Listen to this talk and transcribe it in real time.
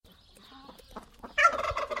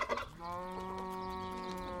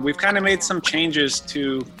we've kind of made some changes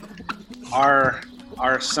to our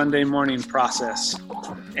Sunday morning process,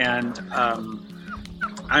 and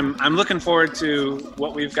I'm looking forward to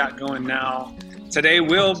what we've got going now. Today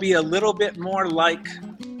will be a little bit more like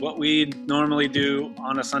what we normally do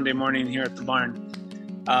on a Sunday morning here at the barn.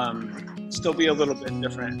 Still be a little bit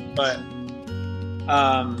different, but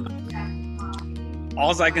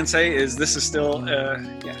all I can say is this is still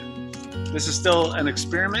an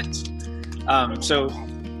experiment. So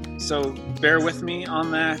bear with me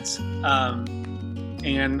on that.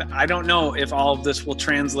 And I don't know if all of this will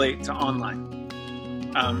translate to online.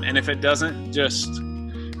 And if it doesn't, just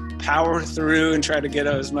power through and try to get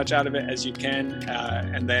as much out of it as you can.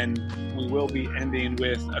 And then we will be ending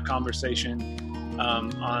with a conversation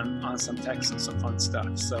on some text and some fun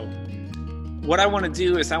stuff. So what I want to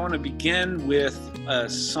do is I want to begin with a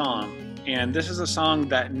song. And this is a song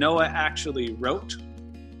that Noah actually wrote.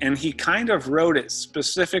 And he kind of wrote it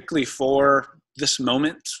specifically for this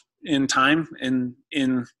moment in time, in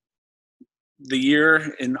the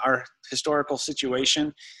year, in our historical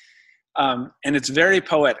situation. And it's very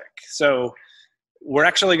poetic. So we're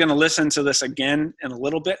actually going to listen to this again in a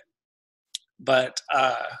little bit. But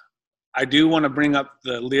I do want to bring up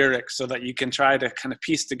the lyrics so that you can try to kind of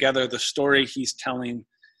piece together the story he's telling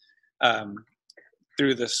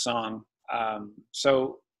through this song.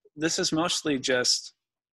 So this is mostly just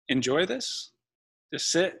enjoy this.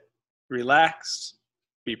 Just sit, relax,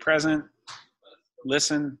 be present,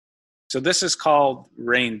 listen. So this is called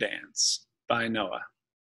Rain Dance by Noah.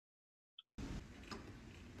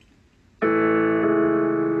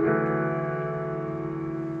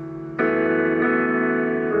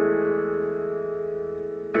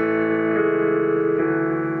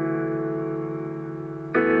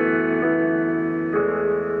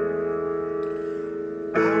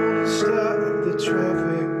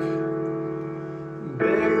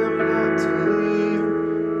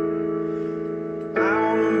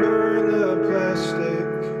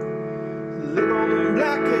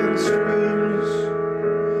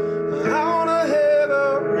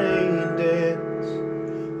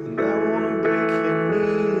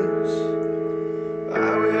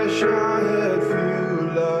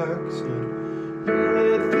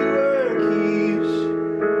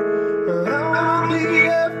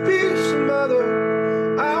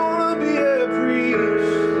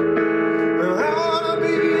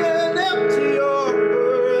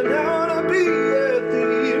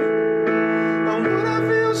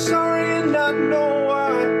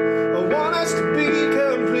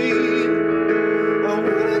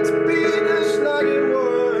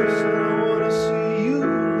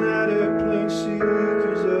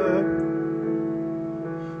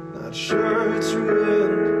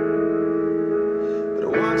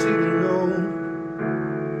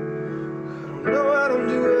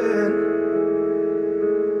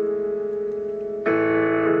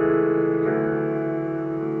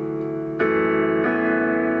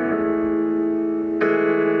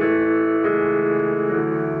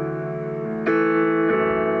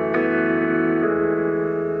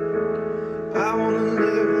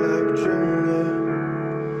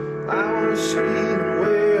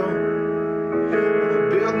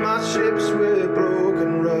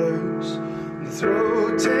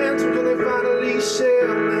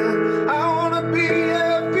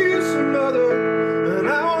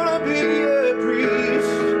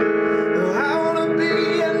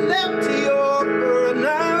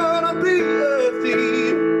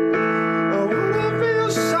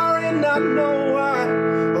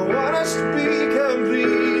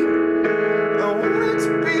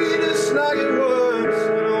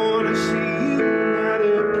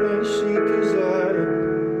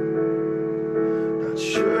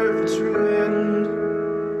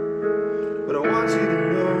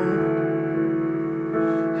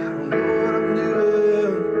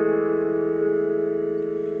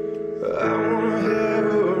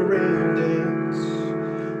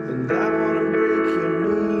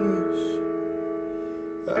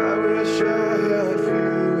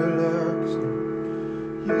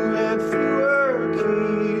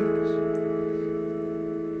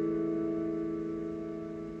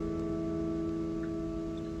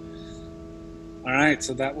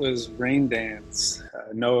 So that was Rain Dance.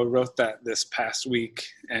 Noah wrote that this past week.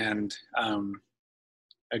 And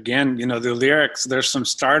again, the lyrics, there's some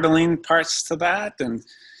startling parts to that. And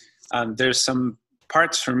there's some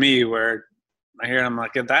parts for me where I hear it, I'm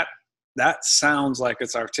like, that sounds like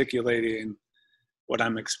it's articulating what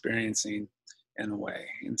I'm experiencing in a way.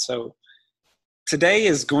 And so today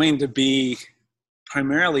is going to be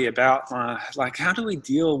primarily about how do we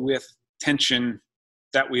deal with tension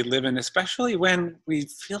that we live in, especially when we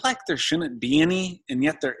feel like there shouldn't be any, and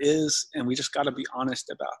yet there is, and we just got to be honest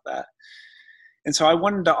about that. And so I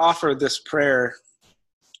wanted to offer this prayer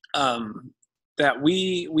that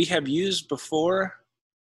we have used before,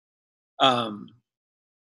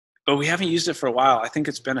 but we haven't used it for a while. I think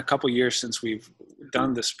it's been a couple years since we've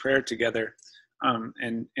done this prayer together.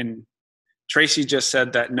 And Tracy just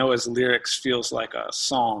said that Noah's lyrics feels like a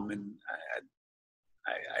psalm, and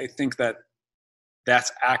I think that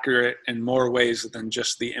that's accurate in more ways than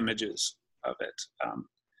just the images of it.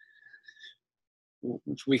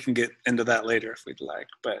 We can get into that later if we'd like.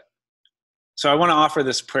 But so I want to offer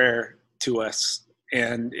this prayer to us,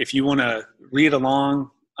 and if you want to read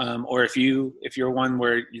along, or if you're one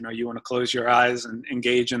where you want to close your eyes and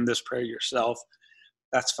engage in this prayer yourself,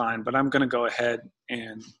 that's fine. But I'm going to go ahead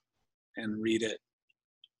and read it.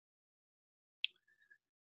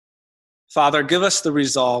 Father, give us the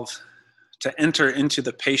resolve to enter into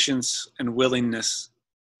the patience and willingness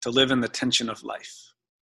to live in the tension of life,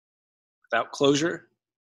 without closure,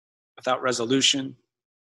 without resolution,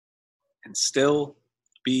 and still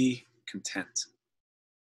be content.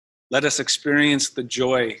 Let us experience the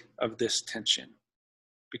joy of this tension,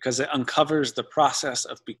 because it uncovers the process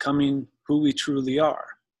of becoming who we truly are.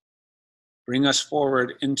 Bring us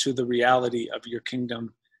forward into the reality of your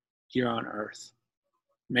kingdom here on earth.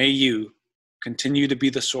 May you continue to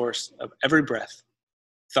be the source of every breath,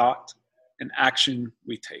 thought, and action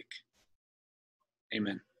we take.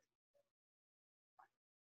 Amen.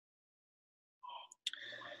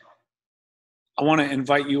 I want to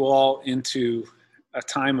invite you all into a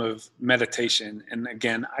time of meditation. And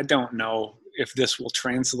again, I don't know if this will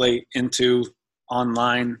translate into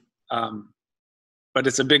online, but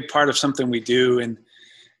it's a big part of something we do, and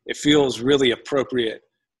it feels really appropriate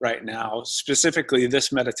right now. Specifically,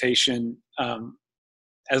 this meditation,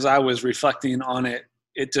 as I was reflecting on it,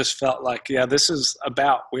 it just felt like, yeah, this is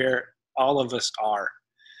about where all of us are.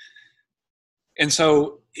 And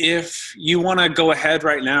so if you want to go ahead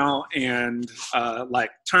right now and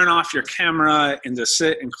turn off your camera and just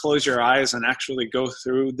sit and close your eyes and actually go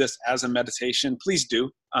through this as a meditation, please do.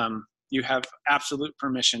 You have absolute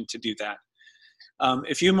permission to do that.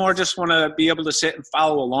 If you more just want to be able to sit and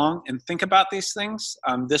follow along and think about these things,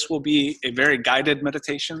 this will be a very guided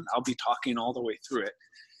meditation. I'll be talking all the way through it.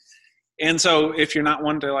 And so if you're not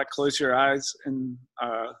one to close your eyes and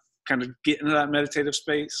kind of get into that meditative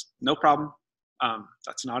space, no problem.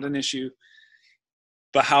 That's not an issue.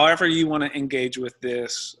 But however you want to engage with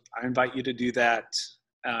this, I invite you to do that.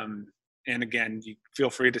 And again, you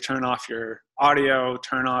feel free to turn off your audio,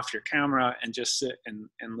 turn off your camera, and just sit and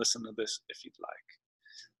listen to this if you'd like.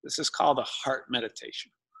 This is called a heart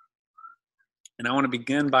meditation. And I want to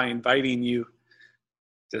begin by inviting you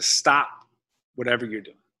to stop whatever you're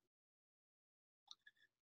doing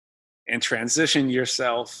and transition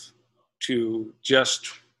yourself to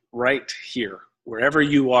just right here, wherever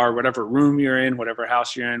you are, whatever room you're in, whatever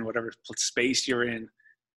house you're in, whatever space you're in,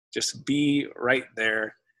 just be right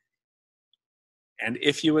there. And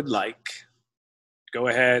if you would like, go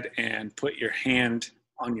ahead and put your hand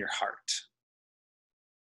on your heart.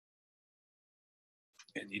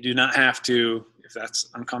 And you do not have to, if that's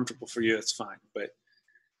uncomfortable for you, that's fine. But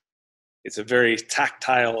it's a very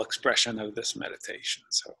tactile expression of this meditation.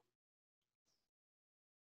 So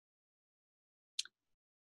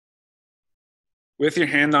with your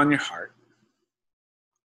hand on your heart,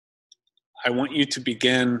 I want you to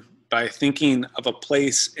begin by thinking of a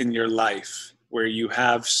place in your life where you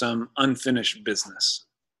have some unfinished business.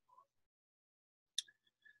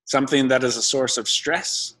 Something that is a source of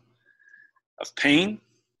stress, of pain,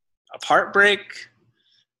 of heartbreak,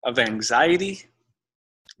 of anxiety.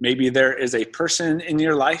 Maybe there is a person in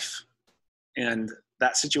your life and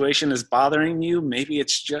that situation is bothering you. Maybe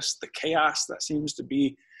it's just the chaos that seems to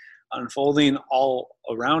be unfolding all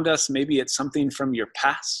around us. Maybe it's something from your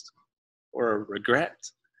past, or a regret,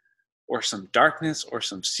 or some darkness, or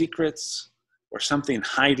some secrets, or something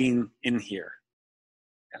hiding in here.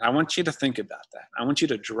 And I want you to think about that. I want you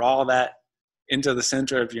to draw that into the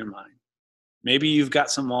center of your mind. Maybe you've got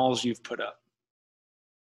some walls you've put up.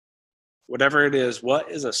 Whatever it is, what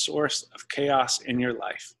is a source of chaos in your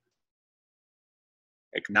life?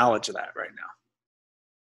 Acknowledge that right now.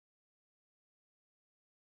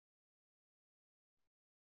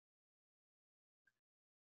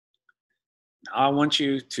 Now I want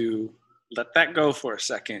you to let that go for a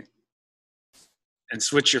second and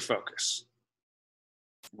switch your focus.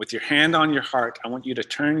 With your hand on your heart, I want you to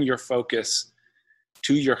turn your focus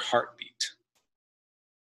to your heartbeat.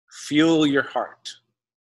 Feel your heart.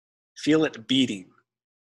 Feel it beating.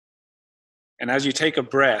 And as you take a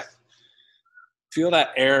breath, Feel that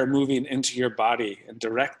air moving into your body and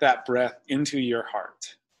direct that breath into your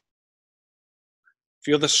heart.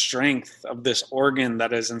 Feel the strength of this organ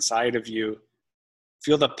that is inside of you.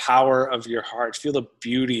 Feel the power of your heart. Feel the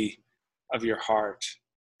beauty of your heart.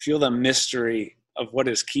 Feel the mystery of what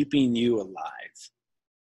is keeping you alive.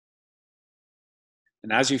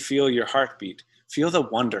 And as you feel your heartbeat, feel the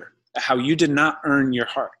wonder at how you did not earn your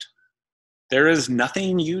heart. There is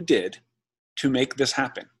nothing you did to make this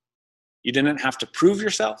happen. You didn't have to prove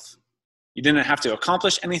yourself. You didn't have to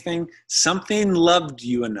accomplish anything. Something loved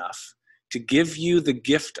you enough to give you the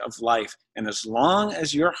gift of life. And as long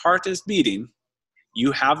as your heart is beating,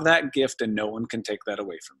 you have that gift and no one can take that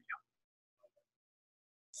away from you.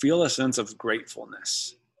 Feel a sense of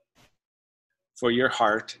gratefulness for your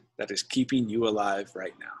heart that is keeping you alive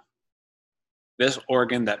right now. This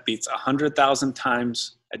organ that beats 100,000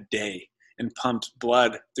 times a day and pumps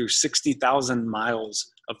blood through 60,000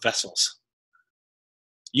 miles of vessels.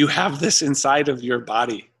 You have this inside of your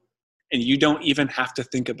body and you don't even have to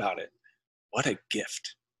think about it. What a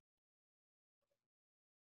gift.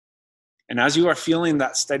 And as you are feeling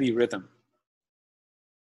that steady rhythm,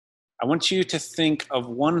 I want you to think of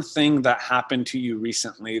one thing that happened to you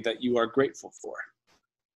recently that you are grateful for.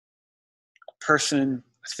 A person,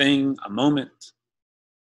 a thing, a moment.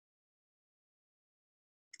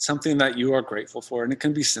 Something that you are grateful for, and it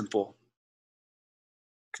can be simple.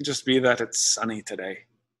 It can just be that it's sunny today.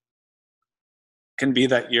 It can be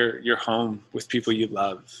that you're home with people you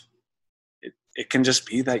love. It can just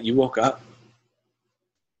be that you woke up.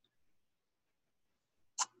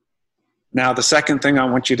 Now, the second thing I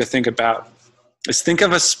want you to think about is think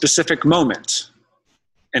of a specific moment,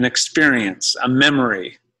 an experience, a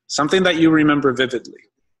memory, something that you remember vividly.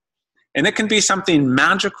 And it can be something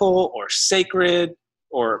magical or sacred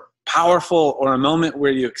or powerful, or a moment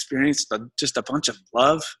where you experienced just a bunch of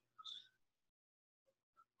love.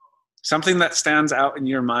 Something that stands out in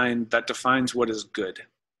your mind that defines what is good.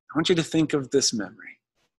 I want you to think of this memory.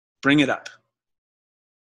 Bring it up.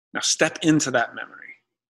 Now step into that memory.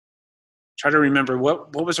 Try to remember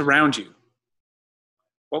what was around you.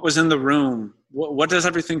 What was in the room? What does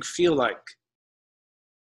everything feel like?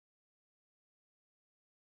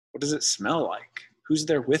 What does it smell like? Who's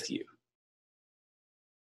there with you?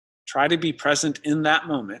 Try to be present in that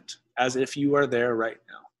moment as if you are there right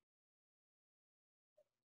now.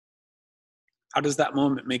 How does that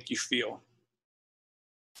moment make you feel?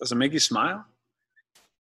 Does it make you smile?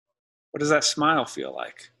 What does that smile feel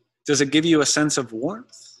like? Does it give you a sense of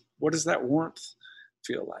warmth? What does that warmth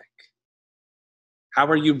feel like? How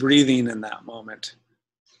are you breathing in that moment?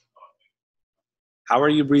 How are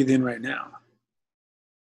you breathing right now?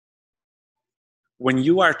 When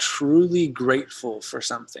you are truly grateful for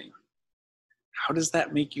something, how does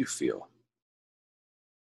that make you feel?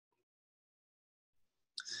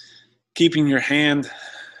 Keeping your hand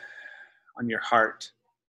on your heart.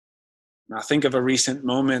 Now think of a recent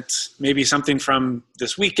moment, maybe something from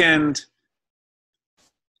this weekend,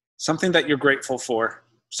 something that you're grateful for,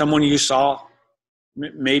 someone you saw.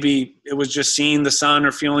 Maybe it was just seeing the sun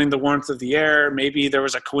or feeling the warmth of the air. Maybe there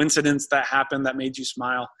was a coincidence that happened that made you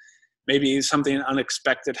smile. Maybe something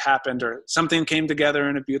unexpected happened or something came together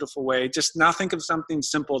in a beautiful way. Just now think of something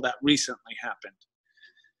simple that recently happened.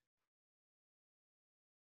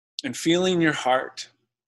 And feeling your heart.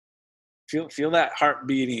 Feel that heart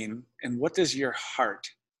beating. And what does your heart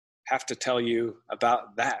have to tell you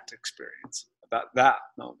about that experience, about that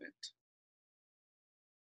moment?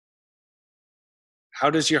 How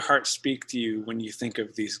does your heart speak to you when you think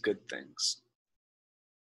of these good things?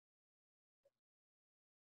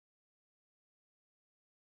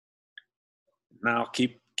 Now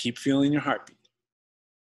keep feeling your heartbeat.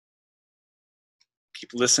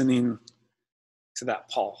 Keep listening to that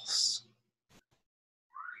pulse.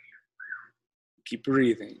 Keep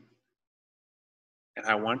breathing. And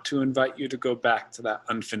I want to invite you to go back to that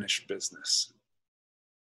unfinished business.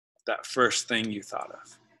 That first thing you thought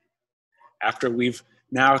of. After we've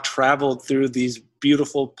now traveled through these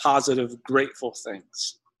beautiful, positive, grateful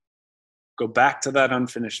things, go back to that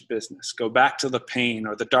unfinished business. Go back to the pain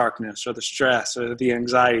or the darkness or the stress or the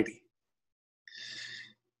anxiety.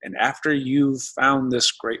 And after you've found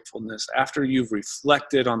this gratefulness, after you've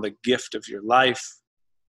reflected on the gift of your life,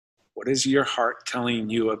 what is your heart telling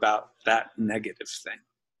you about that negative thing?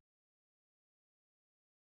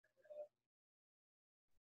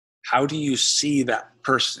 How do you see that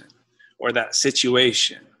person or that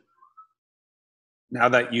situation now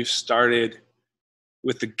that you've started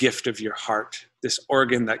with the gift of your heart, this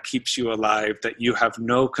organ that keeps you alive, that you have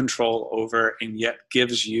no control over and yet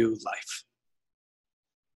gives you life?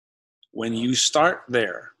 When you start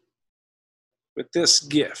there with this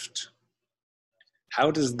gift, how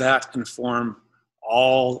does that inform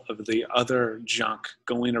all of the other junk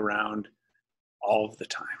going around all of the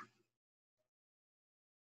time?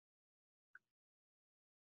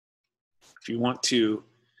 If you want to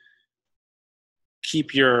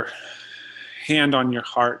keep your hand on your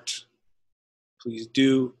heart, please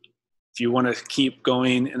do. If you want to keep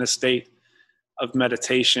going in a state of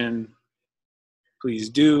meditation, please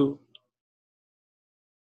do.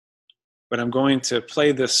 But I'm going to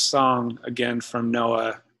play this song again from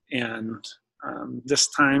Noah, and this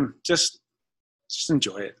time, just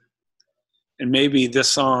enjoy it. And maybe this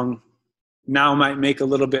song now might make a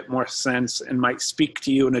little bit more sense and might speak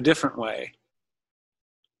to you in a different way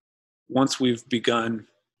once we've begun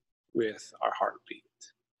with our heartbeat.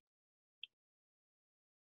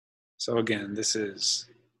 So again, this is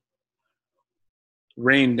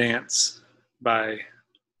Rain Dance by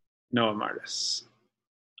Noah Martis.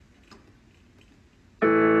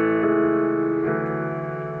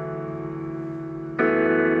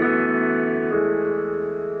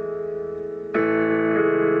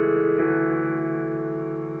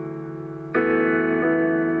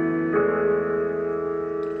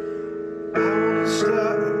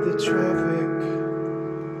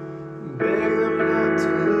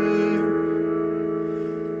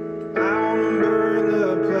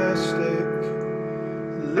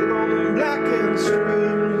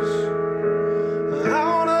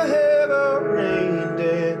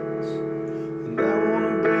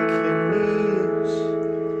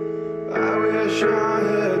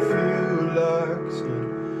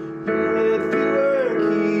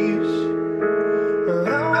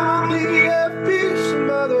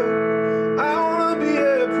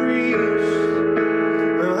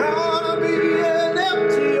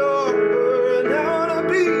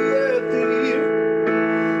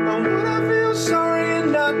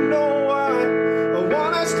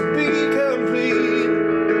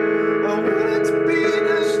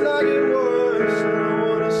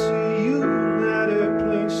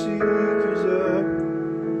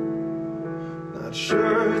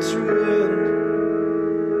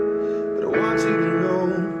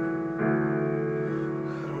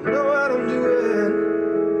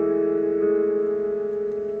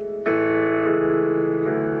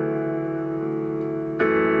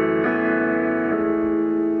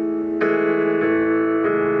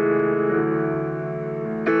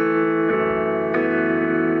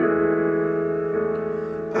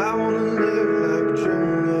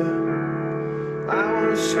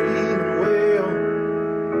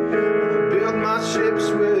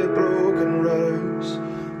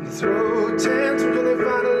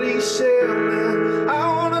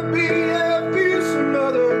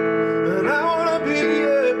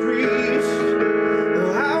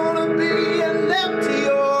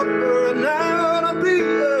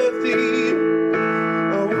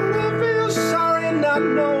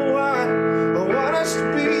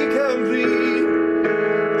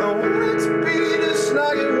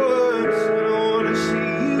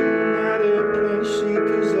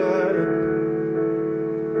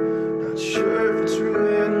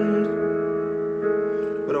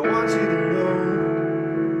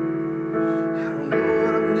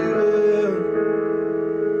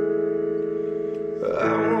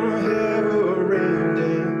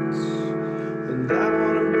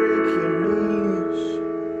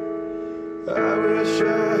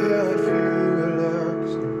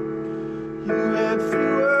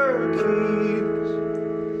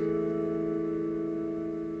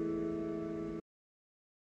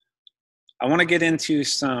 I want to get into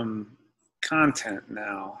some content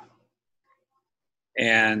now.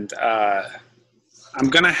 And I'm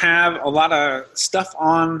going to have a lot of stuff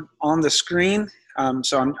on the screen.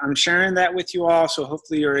 So I'm sharing that with you all. So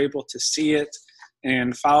hopefully you're able to see it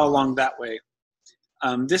and follow along that way.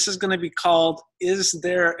 This is going to be called, Is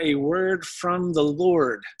There a Word from the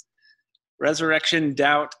Lord? Resurrection,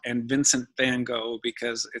 Doubt, and Vincent van Gogh,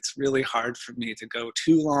 because it's really hard for me to go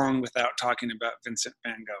too long without talking about Vincent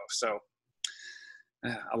van Gogh. So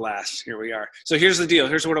alas, here we are. So here's the deal.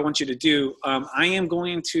 Here's what I want you to do. I am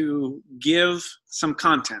going to give some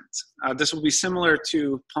content. This will be similar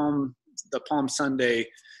to the Palm Sunday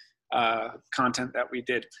content that we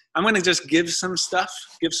did. I'm going to just give some stuff,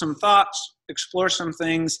 give some thoughts, explore some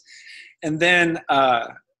things, and then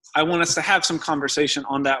I want us to have some conversation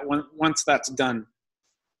on that once that's done.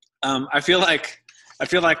 I feel like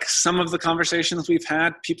some of the conversations we've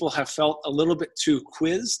had, people have felt a little bit too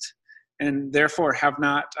quizzed, and therefore have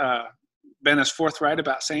not been as forthright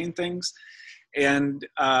about saying things. And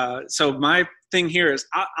so my thing here is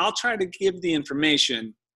I'll try to give the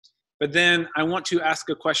information, But then I want to ask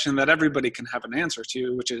a question that everybody can have an answer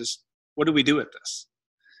to, which is, what do we do with this?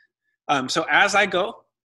 So as I go,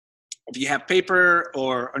 if you have paper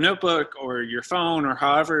or a notebook or your phone or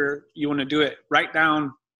however you want to do it, write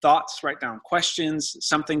down thoughts, write down questions.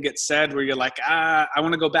 Something gets said where you're like, I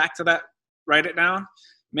want to go back to that. Write it down,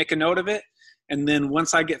 make a note of it. And then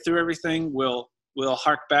once I get through everything, we'll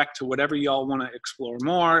hark back to whatever y'all want to explore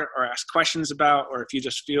more or ask questions about, or if you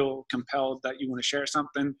just feel compelled that you want to share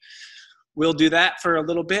something, we'll do that for a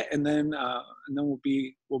little bit, and then we'll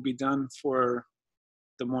be done for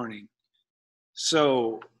the morning.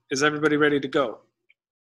 So is everybody ready to go?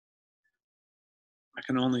 I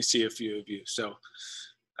can only see a few of you, so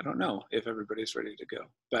I don't know if everybody's ready to go.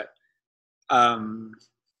 But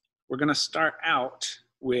we're going to start out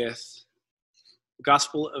with the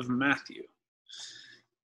Gospel of Matthew.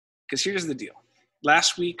 Because here's the deal.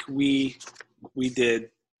 Last week we did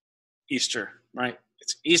Easter, right?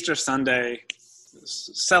 It's Easter Sunday.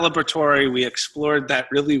 It's celebratory. We explored that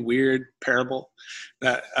really weird parable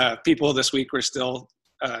that people this week were still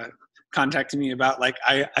contacting me about. Like,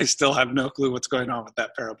 I still have no clue what's going on with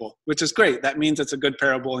that parable, which is great. That means it's a good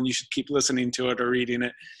parable and you should keep listening to it or reading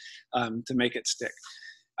it to make it stick.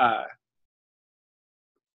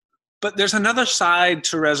 But there's another side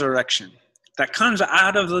to resurrection that comes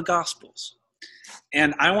out of the Gospels.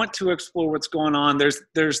 And I want to explore what's going on. There's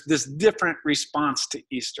this different response to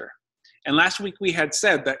Easter. And last week we had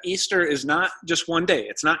said that Easter is not just one day.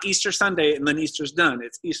 It's not Easter Sunday and then Easter's done.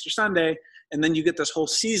 It's Easter Sunday and then you get this whole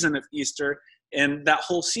season of Easter. And that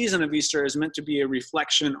whole season of Easter is meant to be a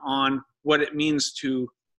reflection on what it means to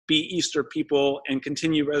be Easter people and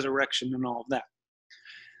continue resurrection and all of that.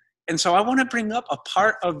 And so I want to bring up a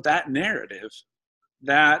part of that narrative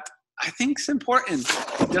that I think is important.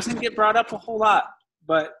 It doesn't get brought up a whole lot,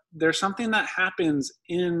 but there's something that happens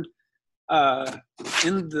in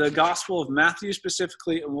the Gospel of Matthew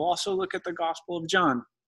specifically, and we'll also look at the Gospel of John.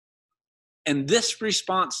 And this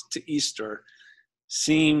response to Easter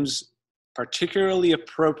seems particularly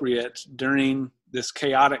appropriate during this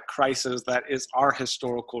chaotic crisis that is our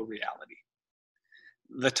historical reality.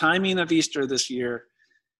 The timing of Easter this year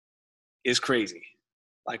is crazy.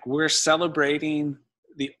 Like, we're celebrating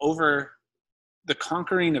the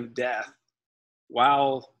conquering of death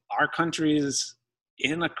while our country is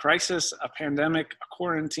in a crisis, a pandemic, a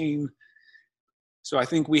quarantine. So I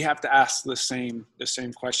think we have to ask the same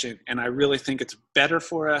question, and I really think it's better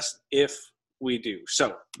for us if we do.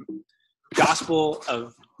 So, Gospel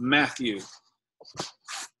of Matthew,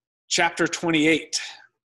 chapter 28.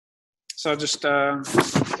 So just I'll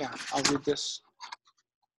read this.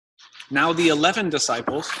 Now the 11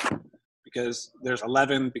 disciples, because there's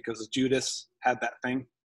 11 because Judas had that thing.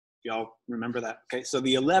 Y'all remember that? Okay, so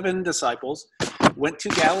the 11 disciples went to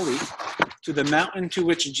Galilee, to the mountain to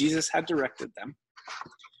which Jesus had directed them.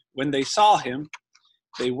 When they saw him,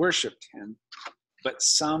 they worshiped him, but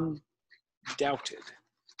some doubted.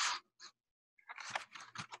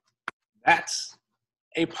 That's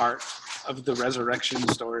a part of the resurrection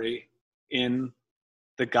story in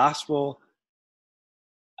the Gospel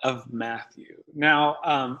of Matthew.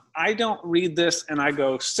 Now, I don't read this and I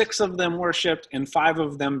go, 6 of them worshiped and 5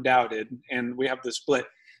 of them doubted, and we have the split.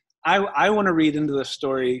 I want to read into the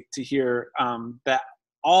story to hear that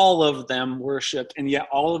all of them worshiped, and yet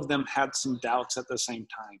all of them had some doubts at the same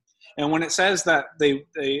time. And when it says that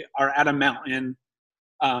they are at a mountain,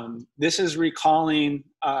 this is recalling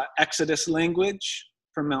Exodus language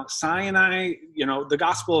from Mount Sinai. You know, the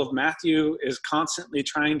Gospel of Matthew is constantly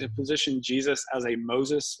trying to position Jesus as a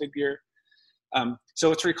Moses figure.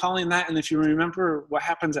 So it's recalling that. And if you remember what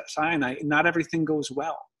happens at Sinai, not everything goes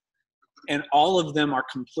well. And all of them are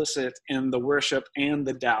complicit in the worship and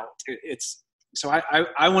the doubt. So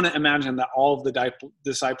I want to imagine that all of the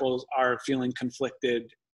disciples are feeling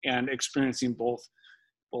conflicted and experiencing both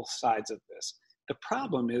sides of this. The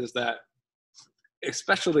problem is that,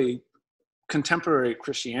 especially contemporary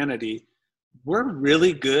Christianity, we're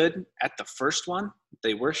really good at the first one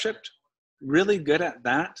they worshiped, really good at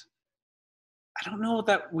that. I don't know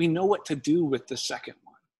that we know what to do with the second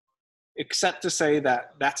one, except to say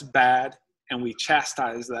that that's bad and we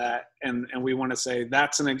chastise that, and we want to say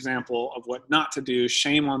that's an example of what not to do.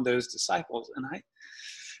 Shame on those disciples. And I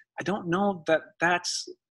don't know that that's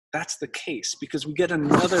the case, because we get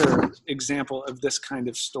another example of this kind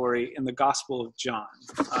of story in the Gospel of John.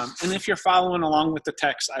 And if you're following along with the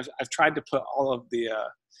text, I've tried to put all of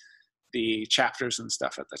the chapters and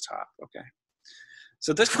stuff at the top. Okay.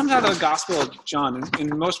 So this comes out of the Gospel of John,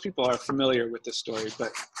 and most people are familiar with this story,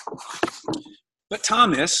 but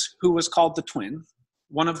Thomas, who was called the twin,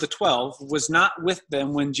 one of the 12, was not with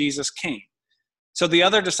them when Jesus came. So the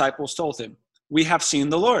other disciples told him, "We have seen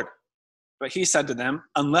the Lord." But he said to them,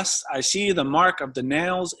 "Unless I see the mark of the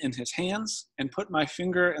nails in his hands and put my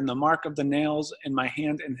finger in the mark of the nails in my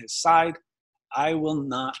hand in his side, I will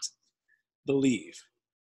not believe."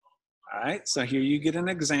 All right, so here you get an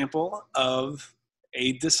example of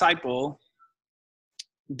a disciple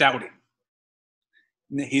doubting.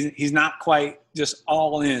 He's not quite just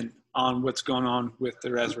all in on what's going on with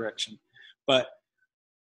the resurrection. But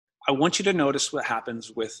I want you to notice what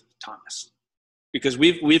happens with Thomas. Because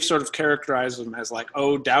we've sort of characterized him as like,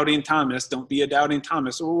 oh, doubting Thomas, don't be a doubting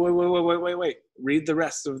Thomas. Oh, wait. Read the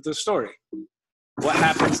rest of the story. What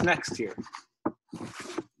happens next here?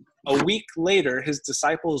 A week later, his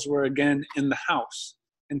disciples were again in the house,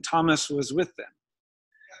 and Thomas was with them.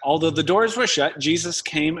 Although the doors were shut, Jesus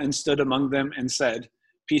came and stood among them and said,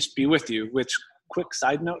 "Peace be with you," which, quick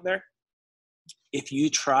side note there, if you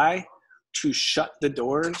try to shut the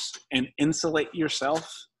doors and insulate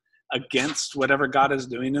yourself against whatever God is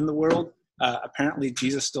doing in the world, apparently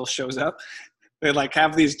Jesus still shows up. They like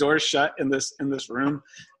have these doors shut in this room,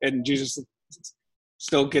 and Jesus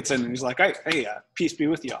still gets in, and he's like, hey, peace be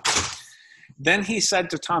with y'all. Then he said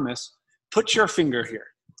to Thomas, "Put your finger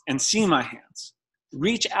here and see my hands.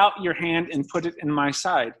 Reach out your hand and put it in my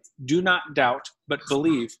side. Do not doubt, but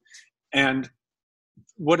believe." And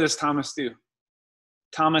what does Thomas do?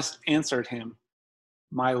 Thomas answered him,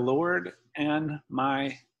 "My Lord and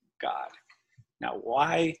my God." Now,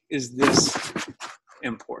 why is this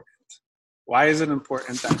important? Why is it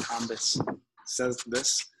important that Thomas says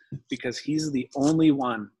this? Because he's the only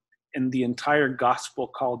one in the entire gospel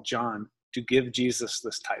called John to give Jesus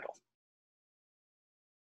this title.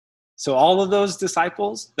 So all of those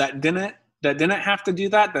disciples that didn't have to do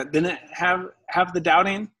that didn't have the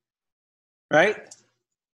doubting, right?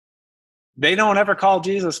 They don't ever call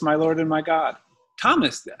Jesus my Lord and my God.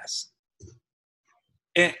 Thomas does.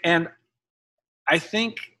 And I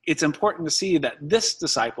think it's important to see that this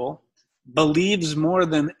disciple believes more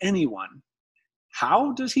than anyone.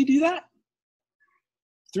 How does he do that?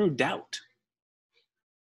 Through doubt.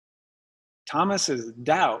 Thomas's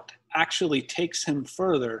doubt actually takes him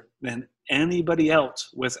further than anybody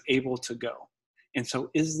else was able to go. And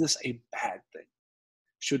so is this a bad thing?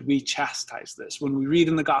 Should we chastise this? When we read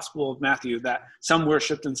in the Gospel of Matthew that some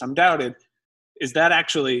worshiped and some doubted, is that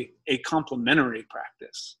actually a complementary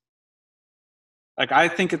practice? Like, I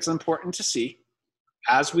think it's important to see,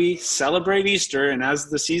 as we celebrate Easter and as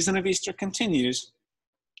the season of Easter continues,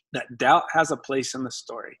 that doubt has a place in the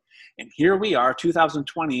story. And here we are,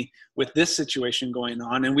 2020, with this situation going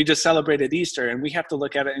on, and we just celebrated Easter, and we have to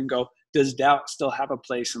look at it and go, does doubt still have a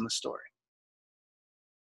place in the story?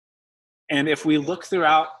 And if we look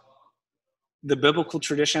throughout the biblical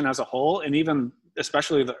tradition as a whole, and even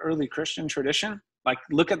especially the early Christian tradition, like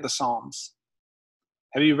look at the Psalms.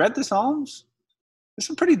 Have you read the Psalms? There's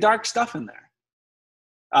some pretty dark stuff in there.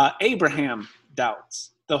 Abraham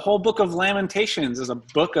doubts. The whole book of Lamentations is a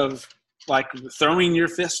book of like throwing your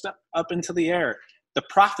fist up into the air. The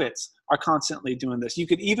prophets are constantly doing this. You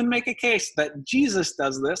could even make a case that Jesus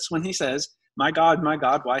does this when he says, my God,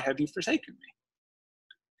 why have you forsaken me?"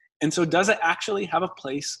 And so does it actually have a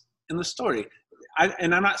place in the story?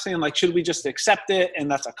 And I'm not saying like, should we just accept it and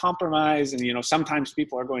that's a compromise and, sometimes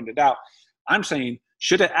people are going to doubt. I'm saying,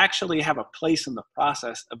 should it actually have a place in the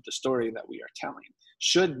process of the story that we are telling?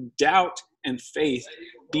 Should doubt and faith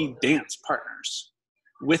be dance partners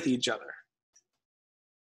with each other?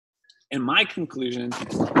 And my conclusion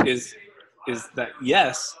is that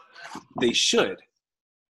yes, they should.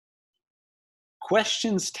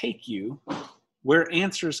 Questions take you where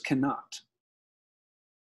answers cannot.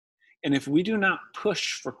 And if we do not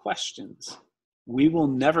push for questions, we will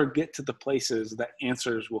never get to the places that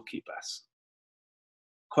answers will keep us.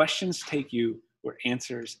 Questions take you where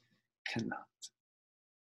answers cannot.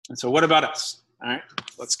 And so what about us? All right,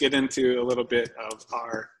 let's get into a little bit of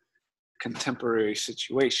our contemporary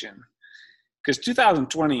situation. Because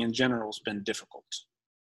 2020 in general has been difficult.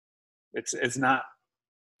 It's not,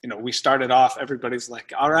 we started off, everybody's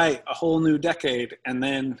like, all right, a whole new decade. And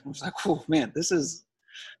then it was like, oh man, this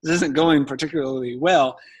isn't going particularly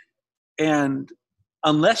well. And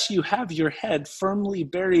unless you have your head firmly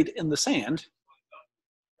buried in the sand,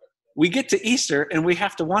 we get to Easter and we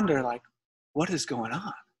have to wonder, like, what is going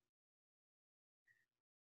on?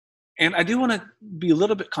 And I do want to be a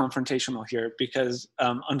little bit confrontational here because,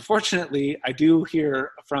 unfortunately, I do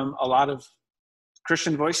hear from a lot of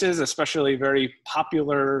Christian voices, especially very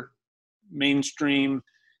popular, mainstream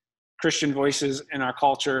Christian voices in our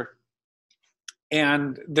culture.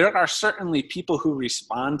 And there are certainly people who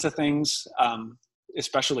respond to things,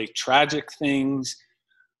 especially tragic things,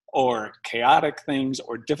 or chaotic things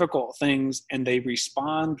or difficult things, and they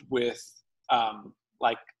respond with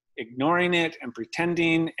like ignoring it and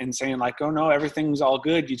pretending and saying like, oh no, everything's all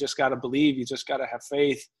good. You just got to believe, you just got to have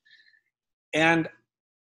faith. And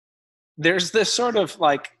there's this sort of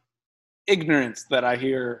like ignorance that I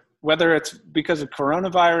hear, whether it's because of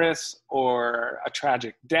coronavirus or a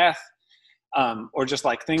tragic death, or just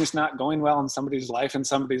like things not going well in somebody's life, and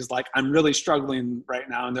somebody's like, I'm really struggling right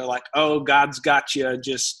now, and they're like, oh, God's got you,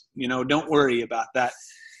 just, don't worry about that.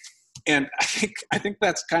 And I think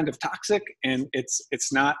that's kind of toxic, and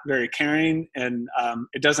it's not very caring, and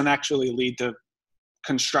it doesn't actually lead to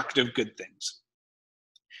constructive good things.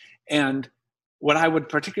 And what I would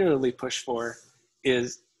particularly push for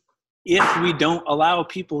is, if we don't allow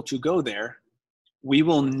people to go there, we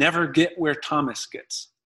will never get where Thomas gets.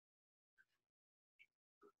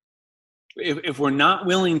 If we're not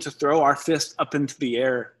willing to throw our fist up into the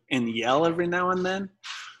air and yell every now and then,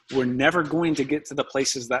 we're never going to get to the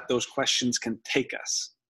places that those questions can take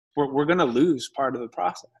us. We're going to lose part of the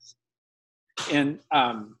process. And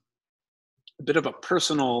a bit of a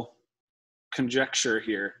personal conjecture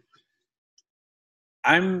here.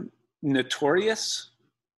 I'm notorious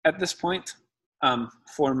at this point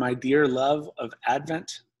for my dear love of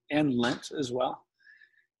Advent and Lent as well.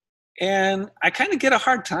 And I kind of get a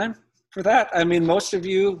hard time for that. I mean, most of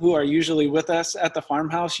you who are usually with us at the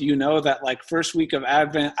farmhouse, that like first week of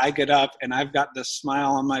Advent, I get up and I've got this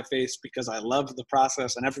smile on my face because I love the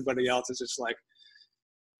process, and everybody else is just like,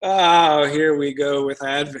 oh, here we go with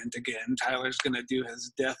Advent again. Tyler's going to do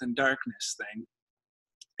his death and darkness thing.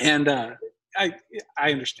 And I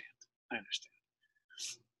understand.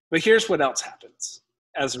 But here's what else happens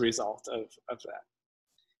as a result of that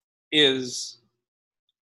is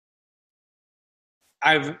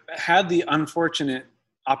I've had the unfortunate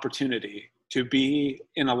opportunity to be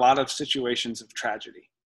in a lot of situations of tragedy.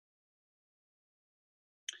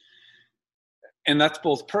 And that's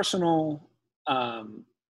both personal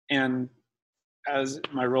and as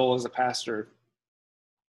my role as a pastor.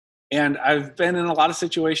 And I've been in a lot of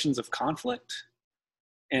situations of conflict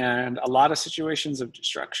and a lot of situations of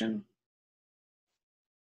destruction.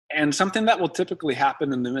 And something that will typically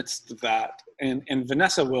happen in the midst of that, and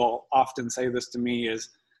Vanessa will often say this to me, is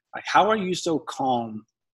like, how are you so calm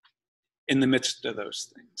in the midst of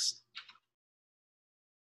those things?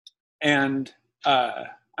 And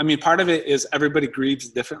part of it is everybody grieves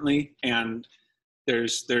differently, and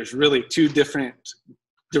there's really two different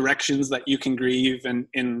directions that you can grieve,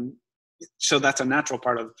 and so that's a natural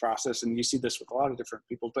part of the process, and you see this with a lot of different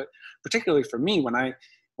people. But particularly for me, when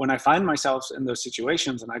I find myself in those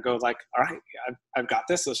situations and I go like, all right, I've got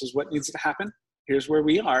this. This is what needs to happen. Here's where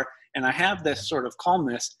we are. And I have this sort of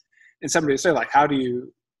calmness. And somebody say like, how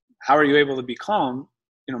are you able to be calm?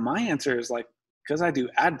 My answer is like, because I do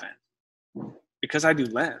Advent, because I do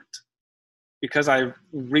Lent, because I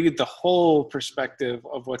read the whole perspective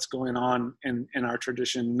of what's going on in our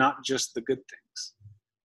tradition, not just the good things.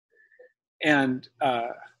 And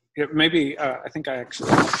maybe, I think I actually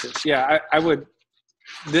have this. Yeah, I would.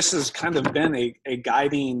 This has kind of been a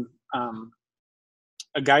guiding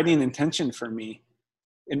intention for me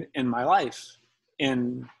in my life.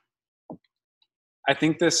 And I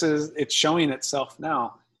think it's showing itself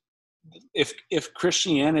now. If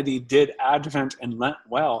Christianity did Advent and Lent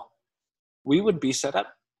well, we would be set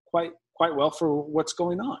up quite well for what's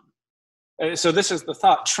going on. So this is the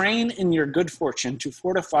thought: train in your good fortune to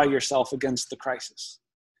fortify yourself against the crisis.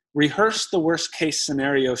 Rehearse the worst case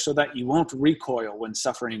scenario so that you won't recoil when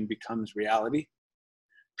suffering becomes reality.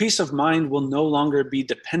 Peace of mind will no longer be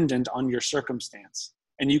dependent on your circumstance,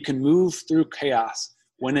 and you can move through chaos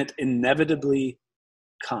when it inevitably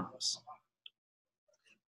comes.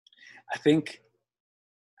 I think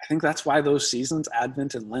that's why those seasons,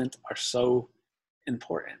 Advent and Lent, are so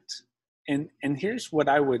important. And here's what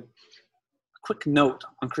I would, a quick note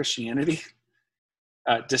on Christianity.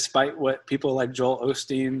 Despite what people like Joel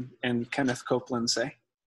Osteen and Kenneth Copeland say,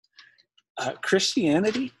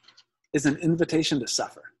 Christianity is an invitation to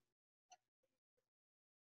suffer.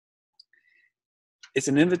 It's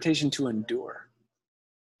an invitation to endure.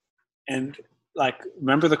 And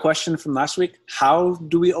remember the question from last week? How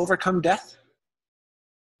do we overcome death?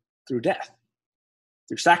 Through death,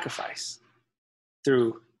 through sacrifice,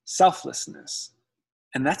 through selflessness.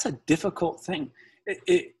 And that's a difficult thing.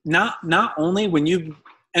 Not only when you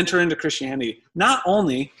enter into Christianity, not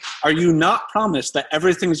only are you not promised that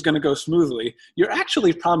everything's going to go smoothly, you're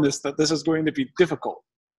actually promised that this is going to be difficult.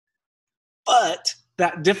 But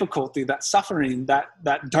that difficulty, that suffering, that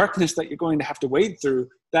darkness that you're going to have to wade through,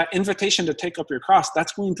 that invitation to take up your cross,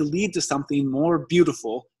 that's going to lead to something more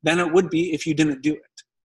beautiful than it would be if you didn't do it.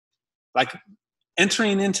 Like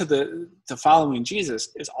entering into the following Jesus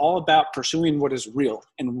is all about pursuing what is real.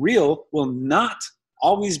 And real will not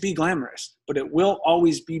always be glamorous, but it will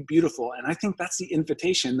always be beautiful. And I think that's the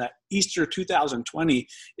invitation that Easter 2020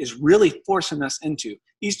 is really forcing us into.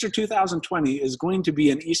 Easter 2020 is going to be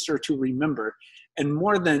an Easter to remember. And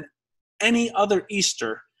more than any other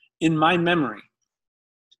Easter in my memory,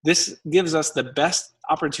 this gives us the best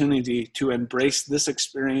opportunity to embrace this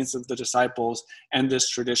experience of the disciples and this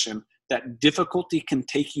tradition, that difficulty can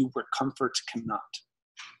take you where comfort cannot.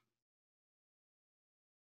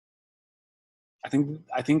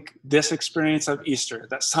 I think this experience of Easter,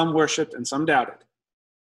 that some worshiped and some doubted,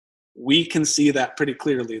 we can see that pretty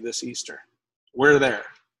clearly this Easter. We're there.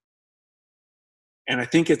 And I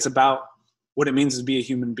think it's about what it means to be a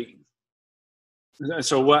human being.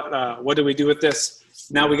 So what do we do with this?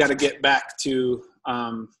 Now we got to get back to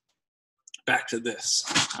this.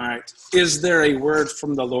 All right. Is there a word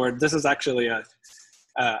from the Lord? This is actually a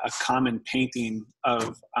common painting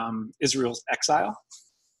of Israel's exile.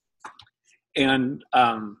 And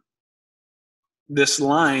this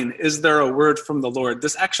line, is there a word from the Lord?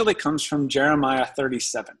 This actually comes from Jeremiah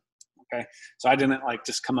 37. Okay. So I didn't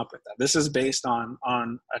just come up with that. This is based on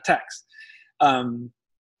a text. And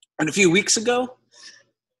a few weeks ago,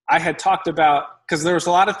 I had talked about, because there was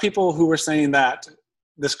a lot of people who were saying that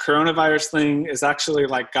this coronavirus thing is actually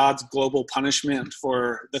like God's global punishment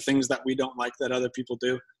for the things that we don't like that other people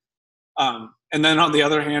do. And then on the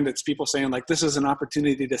other hand, it's people saying this is an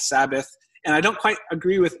opportunity to Sabbath. And I don't quite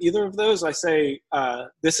agree with either of those. I say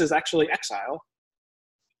this is actually exile.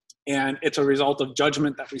 And it's a result of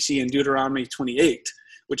judgment that we see in Deuteronomy 28,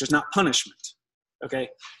 which is not punishment. Okay.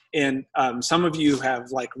 And some of you have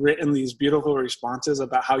written these beautiful responses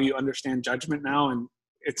about how you understand judgment now. And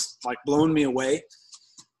it's blown me away.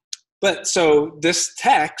 But so this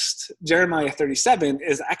text, Jeremiah 37,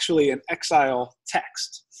 is actually an exile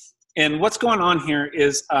text. And what's going on here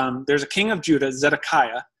is there's a king of Judah,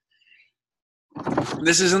 Zedekiah.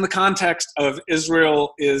 This is in the context of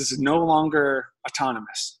Israel is no longer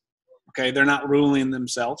autonomous. Okay, they're not ruling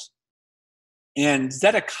themselves. And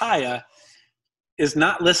Zedekiah is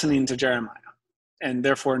not listening to Jeremiah and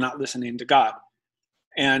therefore not listening to God.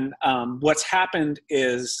 And what's happened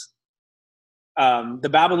is the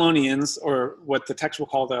Babylonians, or what the text will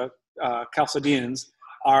call the Chaldeans,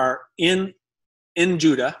 are in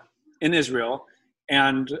Judah, in Israel,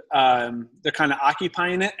 and they're kind of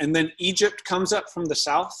occupying it. And then Egypt comes up from the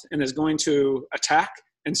south and is going to attack.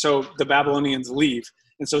 And so the Babylonians leave.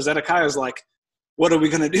 And so Zedekiah is like, what are we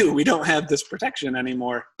going to do? We don't have this protection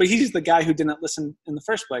anymore. But he's the guy who didn't listen in the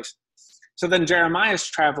first place. So then Jeremiah is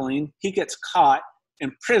traveling. He gets caught,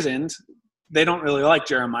 imprisoned. They don't really like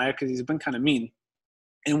Jeremiah because he's been kind of mean.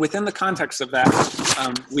 And within the context of that,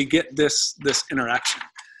 we get this interaction.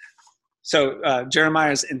 So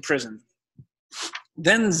Jeremiah is in prison.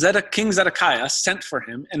 Then King Zedekiah sent for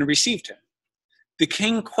him and received him. The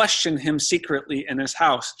king questioned him secretly in his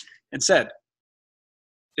house and said,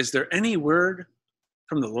 "Is there any word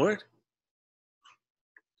from the Lord?"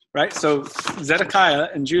 Right? So Zedekiah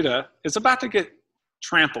and Judah is about to get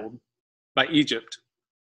trampled by Egypt.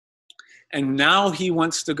 And now he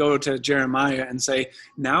wants to go to Jeremiah and say,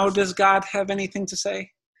 now does God have anything to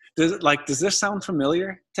say? Does this sound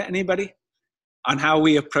familiar to anybody on how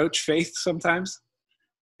we approach faith sometimes?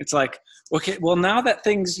 It's like, okay, well, now that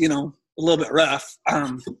things, a little bit rough,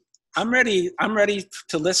 I'm ready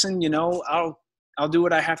to listen, I'll do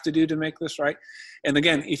what I have to do to make this right. And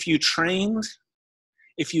again, if you trained,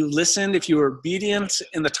 if you listened, if you were obedient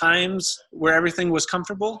in the times where everything was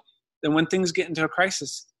comfortable, then when things get into a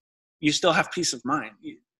crisis, you still have peace of mind.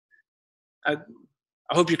 I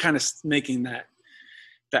hope you're kind of making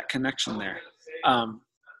that connection there.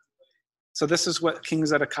 So this is what King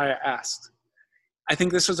Zedekiah asked. I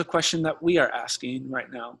think this is a question that we are asking right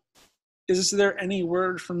now. Is there any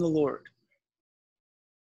word from the Lord?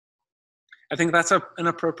 I think that's an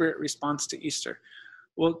appropriate response to Easter.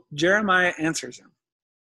 Well, Jeremiah answers him.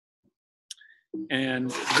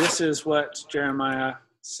 And this is what Jeremiah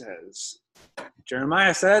says.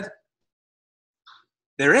 Jeremiah said,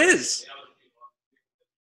 "There is."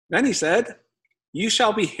 Then he said, "You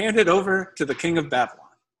shall be handed over to the king of Babylon."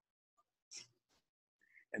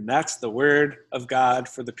 And that's the word of God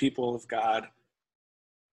for the people of God.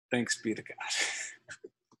 Thanks be to God.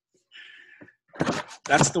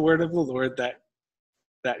 That's the word of the Lord that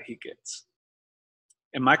he gets.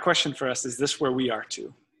 And my question for us is this: where we are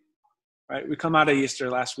too, right? We come out of Easter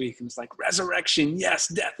last week and it's like resurrection. Yes,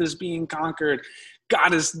 death is being conquered.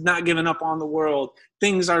 God is not giving up on the world.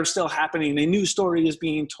 Things are still happening. A new story is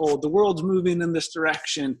being told. The world's moving in this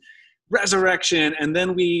direction. resurrection. And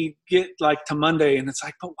then we get like to Monday and it's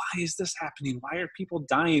like, but why is this happening? Why are people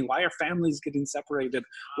dying? Why are families getting separated?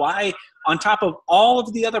 Why, on top of all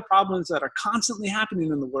of the other problems that are constantly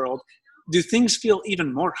happening in the world, do things feel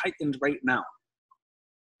even more heightened right now?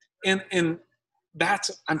 And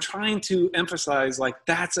that's, I'm trying to emphasize, like,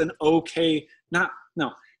 that's an okay, not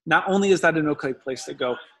only is that an okay place to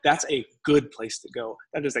go, that's a good place to go.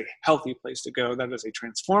 That is a healthy place to go. That is a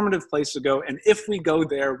transformative place to go. And if we go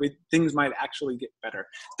there, things might actually get better.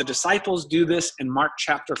 The disciples do this in Mark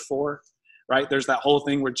chapter 4, right? There's that whole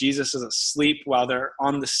thing where Jesus is asleep while they're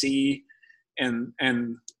on the sea, and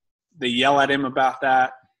they yell at him about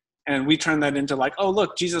that. And we turn that into like, oh,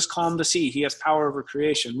 look, Jesus calmed the sea. He has power over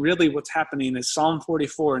creation. Really what's happening is Psalm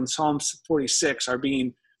 44 and Psalm 46 are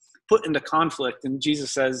being put into conflict. And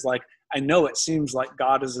Jesus says, like, I know it seems like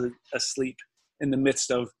God is asleep in the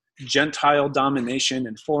midst of Gentile domination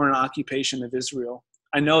and foreign occupation of Israel.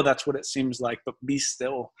 I know that's what it seems like, but be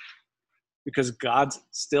still, because God's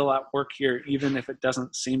still at work here, even if it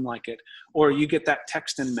doesn't seem like it. Or you get that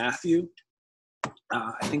text in Matthew,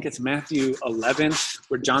 I think it's Matthew 11,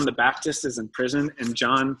 where John the Baptist is in prison, and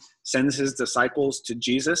John sends his disciples to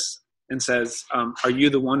Jesus and says, are you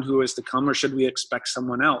the one who is to come, or should we expect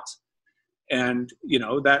someone else? And, you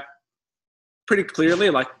know, that pretty clearly,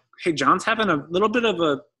 like, hey, John's having a little bit of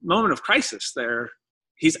a moment of crisis there.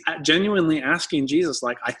 He's genuinely asking Jesus,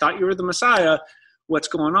 like, I thought you were the Messiah. What's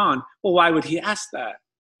going on? Well, why would he ask that?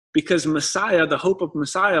 Because Messiah, the hope of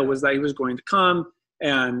Messiah was that he was going to come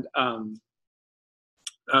and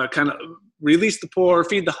kind of release the poor,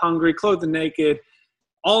 feed the hungry, clothe the naked,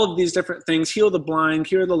 all of these different things, heal the blind,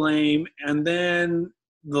 cure the lame. And then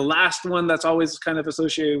the last one that's always kind of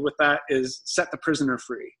associated with that is set the prisoner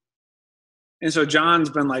free. And so John's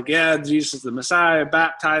been like, yeah, Jesus is the Messiah,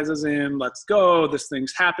 baptizes him, let's go, this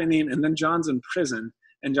thing's happening. And then John's in prison.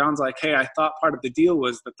 And John's like, hey, I thought part of the deal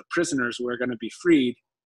was that the prisoners were going to be freed.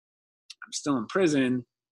 I'm still in prison.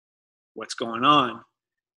 What's going on?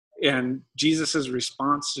 And Jesus's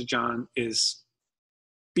response to John is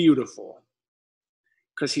beautiful,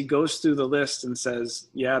 because he goes through the list and says,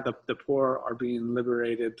 yeah, the poor are being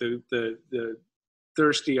liberated. The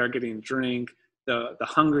thirsty are getting drink. The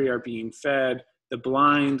hungry are being fed. The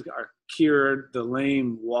blind are cured. The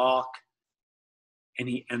lame walk. And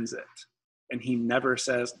he ends it. And he never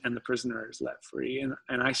says, and the prisoner is let free.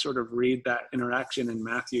 And I sort of read that interaction in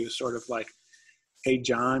Matthew sort of like, hey,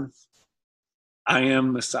 John, I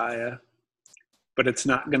am Messiah, but it's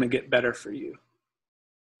not going to get better for you.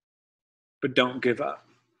 But don't give up,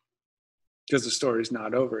 because the story's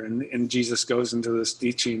not over. And Jesus goes into this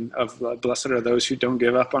teaching of blessed are those who don't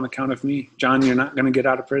give up on account of me. John, you're not going to get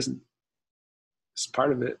out of prison. It's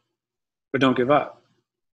part of it, but don't give up.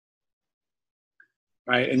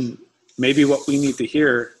 Right? And maybe what we need to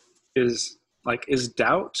hear is, like, is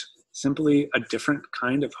doubt simply a different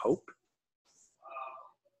kind of hope?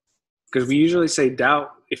 Because we usually say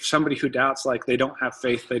doubt, if somebody who doubts, like, they don't have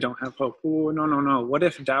faith, they don't have hope. Oh, no. What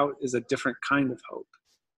if doubt is a different kind of hope?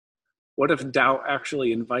 What if doubt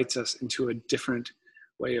actually invites us into a different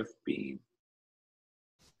way of being?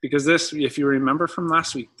 Because this, if you remember from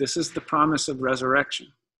last week, this is the promise of resurrection.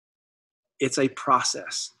 It's a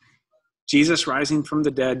process. Jesus rising from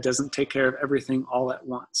the dead doesn't take care of everything all at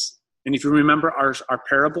once. And if you remember our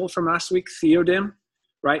parable from last week, Theodim,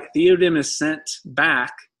 right? Theodim is sent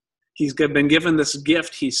back. He's been given this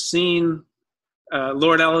gift. He's seen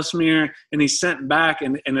Lord Ellesmere, and he's sent back,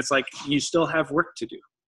 and it's like, you still have work to do.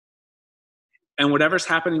 And whatever's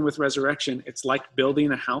happening with resurrection, it's like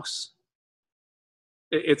building a house.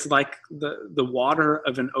 It's like the water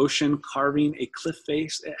of an ocean carving a cliff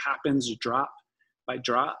face. It happens drop by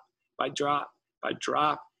drop by drop by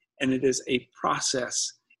drop, and it is a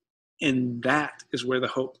process. And that is where the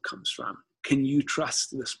hope comes from. Can you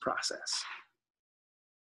trust this process?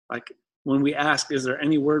 Like, when we ask, is there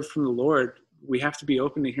any word from the Lord? We have to be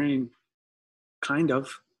open to hearing kind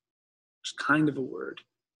of a word.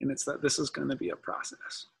 And it's that this is going to be a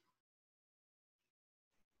process.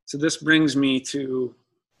 So this brings me to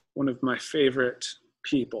one of my favorite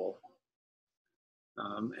people,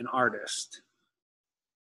 an artist.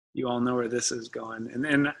 You all know where this is going.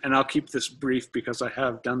 And I'll keep this brief because I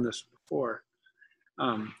have done this before.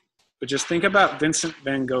 But just think about Vincent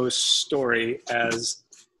van Gogh's story as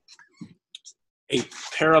a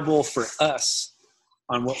parable for us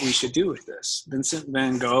on what we should do with this. Vincent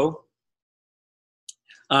van Gogh,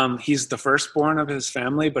 he's the firstborn of his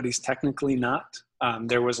family, but he's technically not.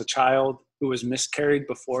 There was a child who was miscarried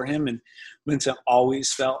before him, and Vincent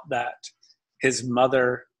always felt that his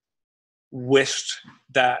mother wished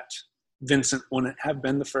that Vincent wouldn't have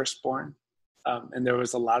been the firstborn. And there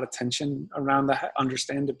was a lot of tension around that,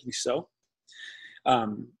 understandably so.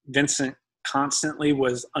 Vincent constantly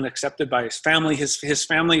was unaccepted by his family. His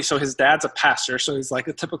family, so his dad's a pastor, so he's like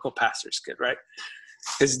a typical pastor's kid, right?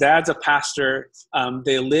 His dad's a pastor.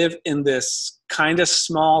 They live in this kind of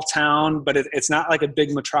small town, but it's not like a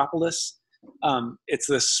big metropolis. It's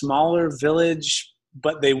this smaller village,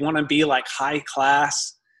 but they want to be like high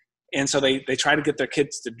class. And so they try to get their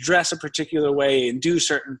kids to dress a particular way and do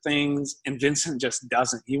certain things. And Vincent just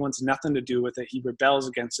doesn't. He wants nothing to do with it. He rebels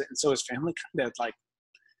against it. And so his family kind of like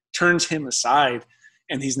turns him aside,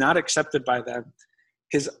 and he's not accepted by them.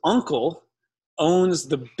 His uncle owns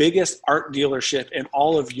the biggest art dealership in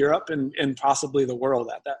all of Europe and possibly the world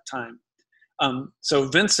at that time. So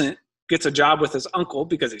Vincent gets a job with his uncle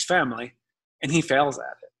because he's family, and he fails at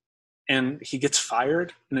it. And he gets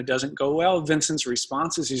fired, and it doesn't go well. Vincent's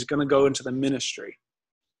response is he's going to go into the ministry.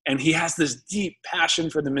 And he has this deep passion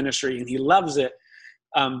for the ministry, and he loves it,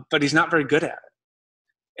 but he's not very good at it.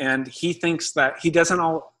 And he thinks that he doesn't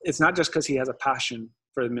all, it's not just because he has a passion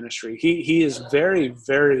for the ministry. He is very,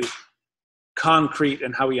 very concrete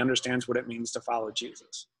in how he understands what it means to follow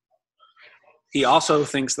Jesus. He also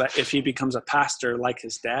thinks that if he becomes a pastor like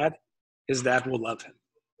his dad will love him.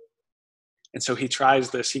 And so he tries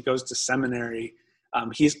this. He goes to seminary.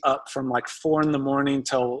 He's up from like 4 a.m.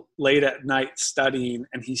 till late at night studying,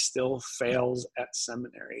 and he still fails at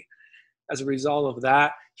seminary. As a result of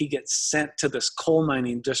that, he gets sent to this coal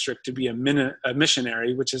mining district to be a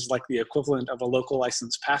missionary, which is like the equivalent of a local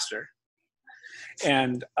licensed pastor.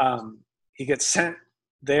 And he gets sent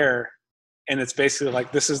there, and it's basically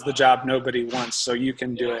like, this is the job nobody wants, so you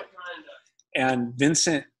can do it. And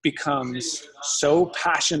Vincent becomes so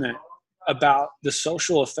passionate about the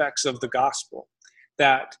social effects of the gospel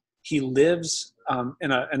that he lives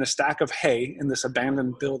in a stack of hay in this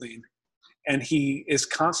abandoned building, and he is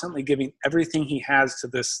constantly giving everything he has to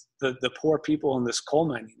the poor people in this coal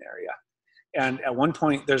mining area. And at one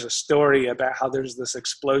point, there's a story about how there's this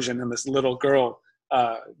explosion, and this little girl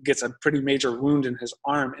gets a pretty major wound in his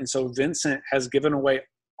arm. And so Vincent has given away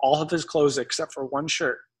all of his clothes except for one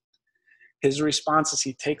shirt. His response is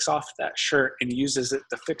he takes off that shirt and uses it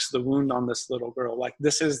to fix the wound on this little girl. Like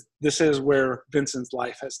this is where Vincent's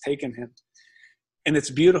life has taken him. And it's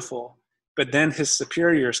beautiful. But then his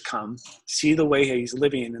superiors come, see the way he's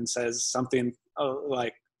living, and says something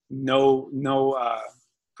like, no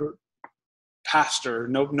pastor,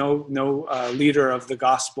 no leader of the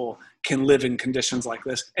gospel can live in conditions like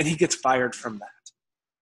this. And he gets fired from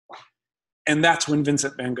that. And that's when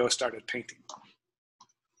Vincent van Gogh started painting,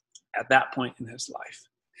 at that point in his life.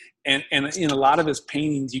 And in a lot of his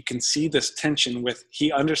paintings, you can see this tension with,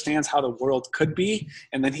 he understands how the world could be,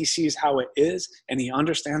 and then he sees how it is, and he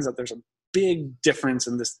understands that there's a big difference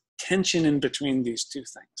in this tension in between these two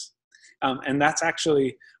things. And that's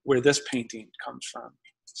actually where this painting comes from,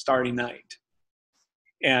 Starry Night.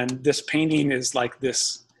 And this painting is like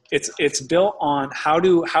this, it's built on how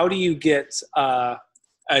do you get a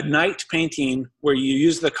night painting where you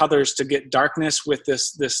use the colors to get darkness with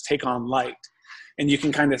this take on light. And you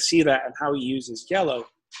can kind of see that in how he uses yellow.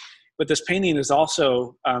 But this painting is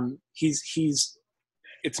also,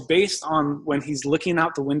 it's based on when he's looking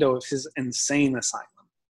out the window of his insane asylum.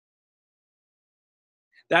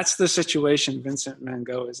 That's the situation Vincent van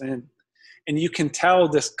Gogh is in. And you can tell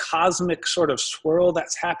this cosmic sort of swirl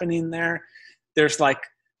that's happening there. There's like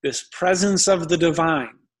this presence of the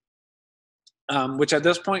divine, which at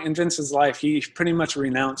this point in Vincent's life, he pretty much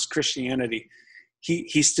renounced Christianity.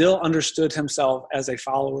 He still understood himself as a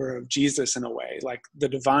follower of Jesus in a way, like the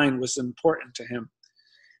divine was important to him.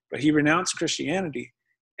 But he renounced Christianity.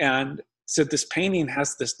 And so this painting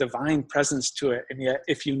has this divine presence to it. And yet,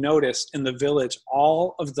 if you notice, in the village,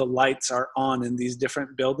 all of the lights are on in these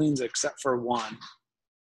different buildings except for one.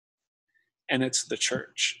 And it's the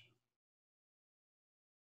church.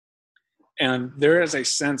 And there is a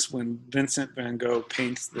sense when Vincent van Gogh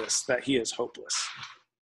paints this that he is hopeless,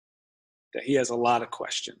 that he has a lot of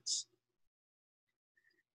questions.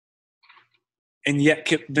 And yet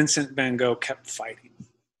Vincent van Gogh kept fighting.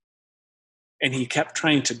 And he kept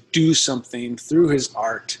trying to do something through his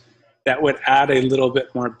art that would add a little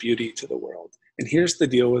bit more beauty to the world. And here's the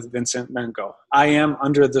deal with Vincent van Gogh. I am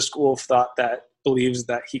under the school of thought that believes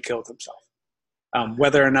that he killed himself.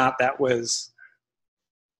 Whether or not that was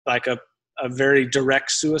like a very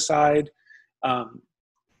direct suicide,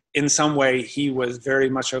 in some way he was very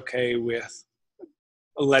much okay with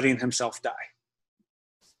letting himself die.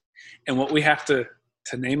 And what we have to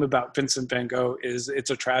name about Vincent van Gogh is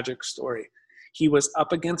it's a tragic story. He was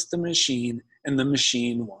up against the machine, and the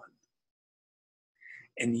machine won.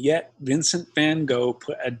 And yet Vincent van Gogh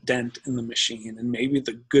put a dent in the machine. And maybe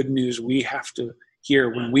the good news we have to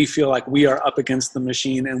hear when we feel like we are up against the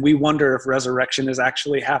machine and we wonder if resurrection is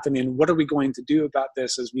actually happening, what are we going to do about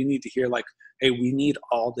this, is we need to hear like, hey, we need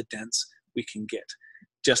all the dents we can get.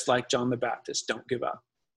 Just like John the Baptist, don't give up.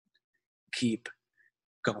 Keep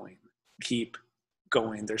going. Keep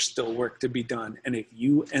going. There's still work to be done. And if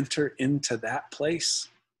you enter into that place,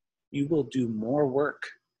 you will do more work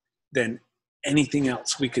than anything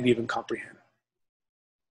else we could even comprehend.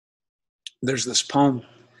 There's this poem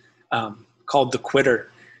called The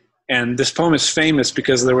Quitter. And this poem is famous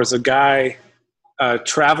because there was a guy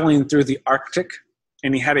traveling through the Arctic,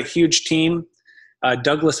 and he had a huge team.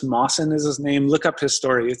 Douglas Mawson is his name. Look up his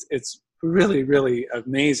story. It's really, really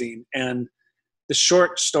amazing. And the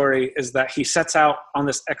short story is that he sets out on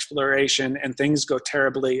this exploration and things go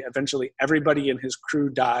terribly. Eventually, everybody in his crew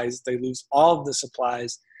dies. They lose all of the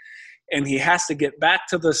supplies. And he has to get back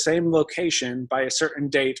to the same location by a certain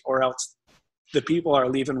date, or else the people are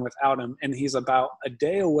leaving without him. And he's about a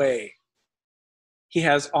day away. He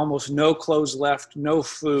has almost no clothes left, no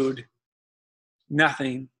food,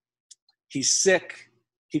 nothing. He's sick.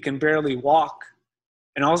 He can barely walk.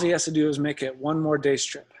 And all he has to do is make it one more day's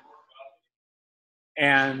trip.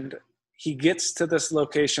 And he gets to this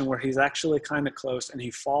location where he's actually kind of close, and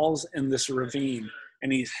he falls in this ravine,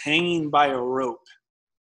 and he's hanging by a rope.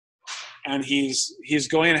 And he's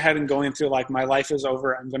going ahead and going through like, my life is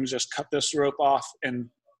over. I'm going to just cut this rope off and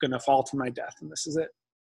going to fall to my death. And this is it.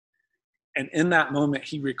 And in that moment,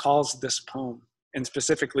 he recalls this poem, and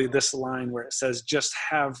specifically this line where it says, just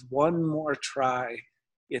have one more try.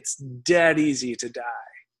 It's dead easy to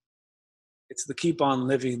die. It's the keep on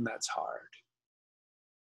living that's hard.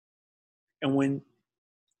 And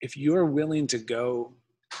if you're willing to go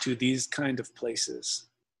to these kind of places,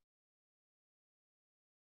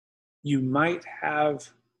 you might have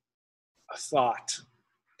a thought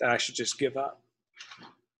that I should just give up.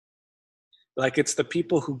 Like, it's the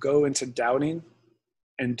people who go into doubting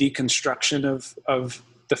and deconstruction of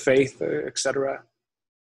the faith, etc.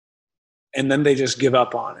 And then they just give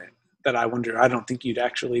up on it, that I wonder, I don't think you'd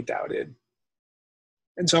actually doubted.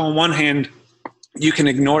 And so on one hand, you can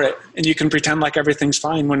ignore it and you can pretend like everything's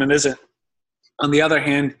fine when it isn't. On the other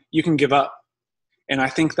hand, you can give up. And I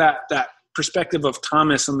think that perspective of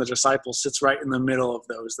Thomas and the disciples sits right in the middle of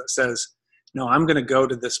those, that says, no, I'm going to go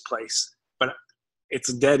to this place, but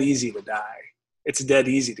it's dead easy to die. It's dead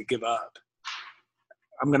easy to give up.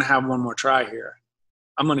 I'm going to have one more try here.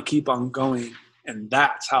 I'm going to keep on going. And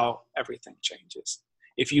that's how everything changes.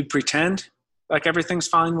 If you pretend like everything's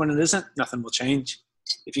fine when it isn't, nothing will change.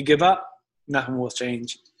 If you give up, nothing will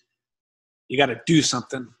change. You got to do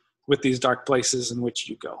something with these dark places in which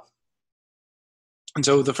you go. And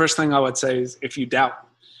so the first thing I would say is, if you doubt,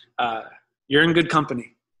 you're in good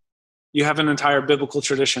company. You have an entire biblical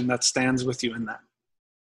tradition that stands with you in that.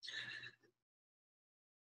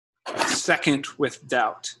 Second, with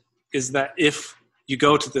doubt, is that if you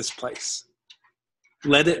go to this place,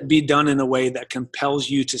 let it be done in a way that compels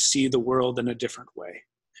you to see the world in a different way.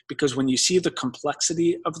 Because when you see the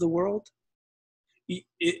complexity of the world,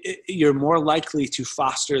 you're more likely to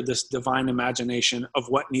foster this divine imagination of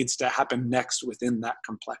what needs to happen next within that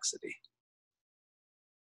complexity.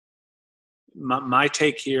 My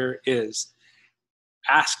take here is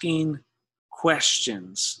asking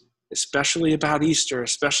questions, especially about Easter,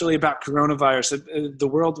 especially about coronavirus, the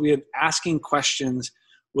world we have. Asking questions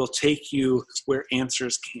will take you where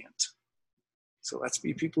answers can't. So let's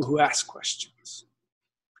be people who ask questions,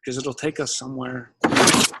 because it'll take us somewhere.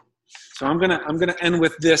 So I'm gonna end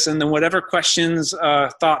with this, and then whatever questions,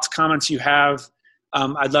 thoughts, comments you have,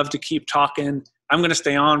 I'd love to keep talking. I'm gonna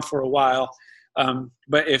stay on for a while,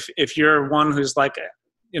 but if you're one who's like,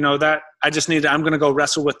 that I'm gonna go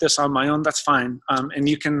wrestle with this on my own, that's fine. And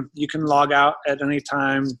you can log out at any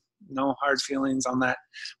time. No hard feelings on that.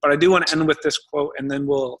 But I do want to end with this quote, and then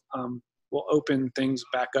we'll open things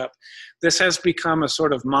back up. This has become a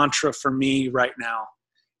sort of mantra for me right now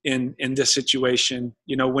in this situation.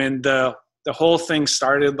 When the whole thing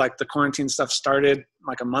started, like the quarantine stuff started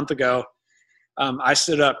like a month ago, I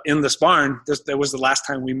stood up in this barn. That was the last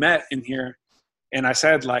time we met in here. And I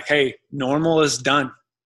said, like, hey, normal is done.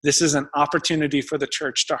 This is an opportunity for the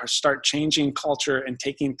church to start changing culture and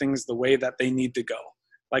taking things the way that they need to go.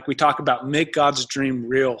 Like we talk about, make God's dream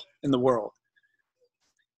real in the world.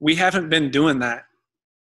 We haven't been doing that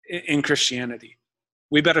in Christianity.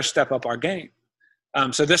 We better step up our game.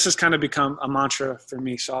 So this has kind of become a mantra for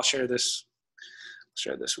me. So I'll share this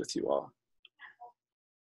with you all.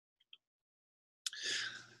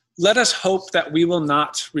 Let us hope that we will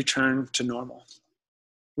not return to normal.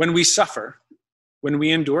 When we suffer, When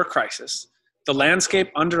we endure crisis, the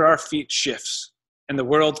landscape under our feet shifts, and the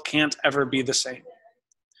world can't ever be the same.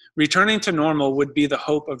 Returning to normal would be the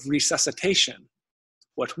hope of resuscitation.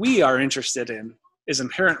 What we are interested in is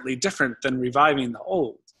inherently different than reviving the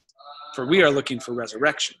old, for we are looking for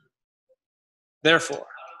resurrection. Therefore,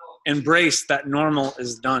 embrace that normal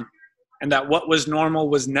is done, and that what was normal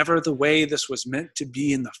was never the way this was meant to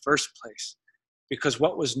be in the first place, because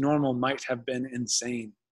what was normal might have been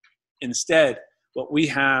insane. Instead, what we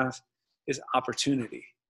have is opportunity.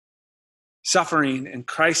 Suffering and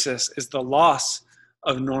crisis is the loss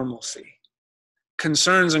of normalcy.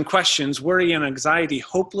 Concerns and questions, worry and anxiety,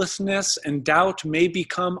 hopelessness and doubt may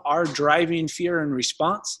become our driving fear and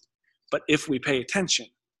response, but if we pay attention,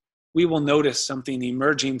 we will notice something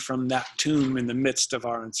emerging from that tomb in the midst of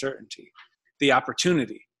our uncertainty, the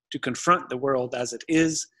opportunity to confront the world as it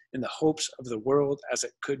is in the hopes of the world as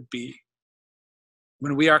it could be.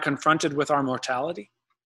 When we are confronted with our mortality,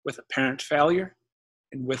 with apparent failure,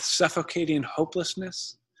 and with suffocating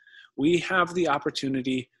hopelessness, we have the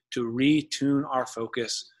opportunity to retune our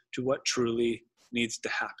focus to what truly needs to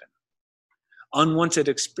happen. Unwanted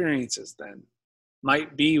experiences, then,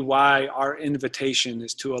 might be why our invitation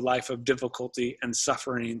is to a life of difficulty and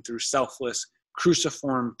suffering through selfless,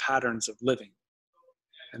 cruciform patterns of living.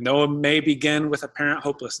 And though it may begin with apparent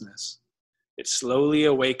hopelessness, it slowly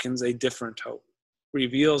awakens a different hope,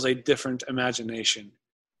 reveals a different imagination,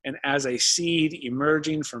 and as a seed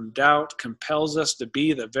emerging from doubt compels us to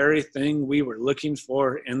be the very thing we were looking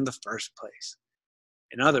for in the first place.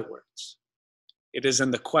 In other words, it is in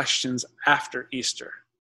the questions after Easter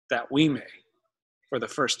that we may, for the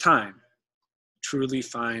first time, truly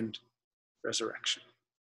find resurrection.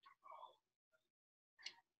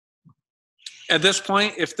 At this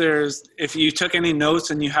point, if you took any notes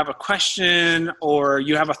and you have a question or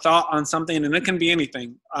you have a thought on something, and it can be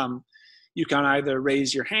anything, you can either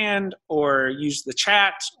raise your hand or use the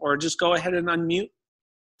chat or just go ahead and unmute.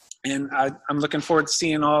 And I'm looking forward to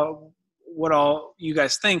seeing what all you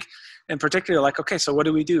guys think, in particular, like, okay, so what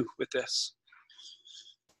do we do with this?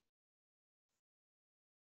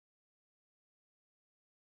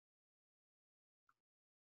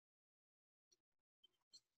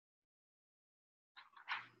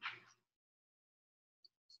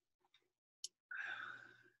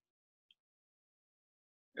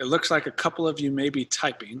 It looks like a couple of you may be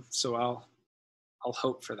typing, so I'll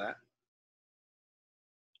hope for that.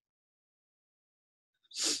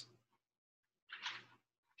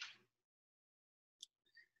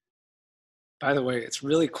 By the way, it's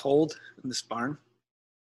really cold in this barn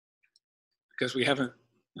because we haven't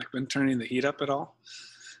been turning the heat up at all.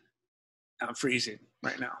 I'm freezing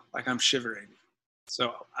right now, I'm shivering.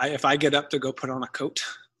 So if I get up to go put on a coat,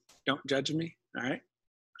 don't judge me, all right?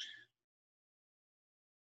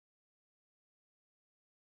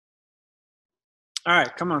 All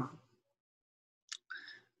right, come on.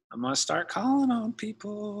 I'm gonna start calling on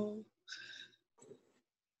people.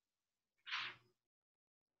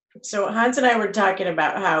 So Hans and I were talking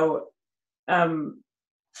about how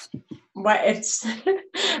what it's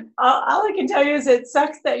all I can tell you is it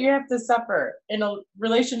sucks that you have to suffer in a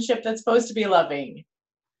relationship that's supposed to be loving.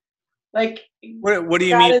 Like, what do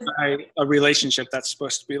you mean by a relationship that's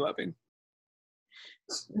supposed to be loving?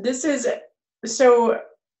 This is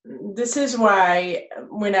why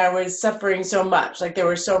when I was suffering so much, like there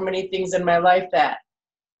were so many things in my life that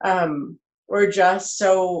were just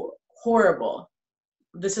so horrible.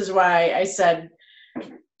 This is why I said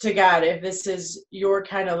to God, if this is your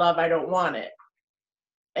kind of love, I don't want it.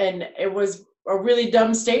 And it was a really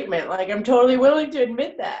dumb statement. Like, I'm totally willing to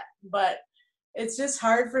admit that, but it's just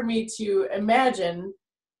hard for me to imagine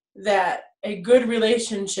that a good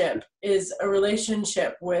relationship is a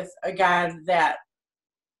relationship with a God that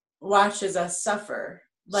watches us suffer.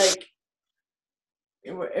 Like,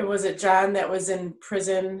 it was it John that was in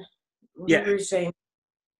prison? Yeah. We were saying,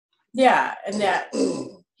 yeah, and that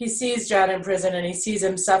he sees John in prison and he sees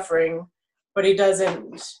him suffering, but he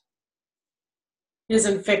doesn't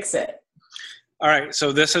fix it. All right,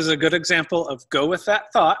 so this is a good example of go with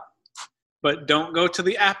that thought, but don't go to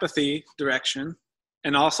the apathy direction.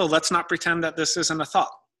 And also, let's not pretend that this isn't a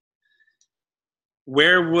thought.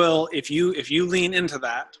 Where will, if you lean into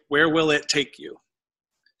that, where will it take you?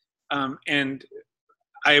 And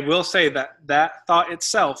I will say that thought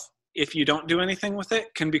itself, if you don't do anything with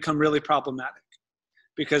it, can become really problematic,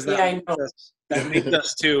 because that leads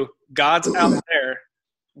us to God's out there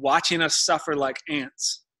watching us suffer like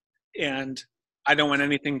ants, and I don't want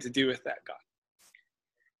anything to do with that God.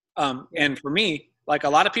 And for me, like a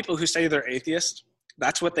lot of people who say they're atheist,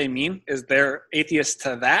 that's what they mean, is they're atheist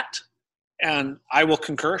to that, and I will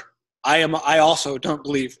concur. I also don't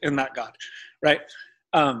believe in that God, right?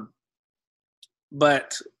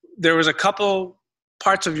 But there was a couple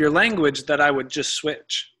parts of your language that I would just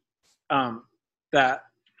switch. That,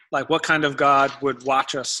 like, what kind of God would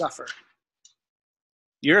watch us suffer?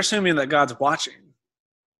 You're assuming that God's watching.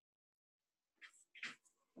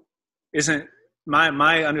 Isn't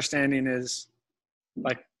my understanding is,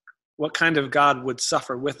 like, what kind of God would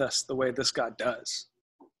suffer with us the way this God does?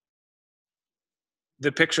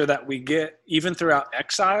 The picture that we get even throughout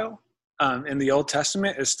exile in the Old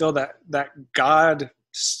Testament is still that God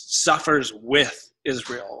suffers with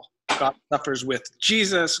Israel. God suffers with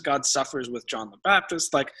Jesus. God suffers with John the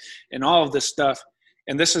Baptist, like, in all of this stuff.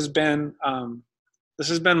 And this has been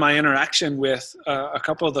my interaction with a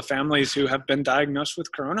couple of the families who have been diagnosed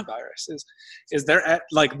with coronavirus. Is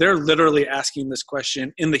they're literally asking this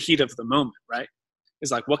question in the heat of the moment, right?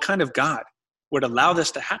 Is like, what kind of God would allow this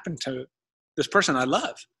to happen to this person I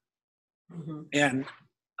love? Mm-hmm. And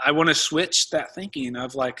I want to switch that thinking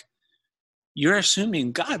of, like, you're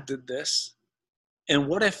assuming God did this. And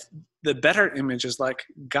what if the better image is, like,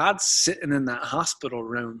 God's sitting in that hospital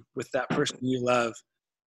room with that person you love,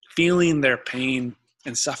 feeling their pain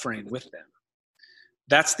and suffering with them?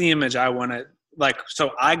 That's the image I want to, like,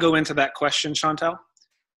 so I go into that question, Chantel,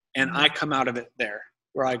 and I come out of it there,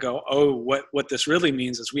 where I go, oh, what this really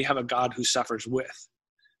means is we have a God who suffers with,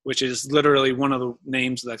 which is literally one of the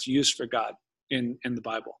names that's used for God in the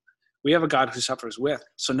Bible. We have a God who suffers with.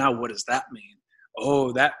 So now what does that mean?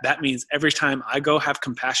 Oh, that means every time I go have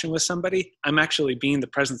compassion with somebody, I'm actually being the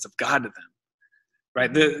presence of God to them,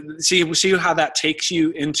 right? See how that takes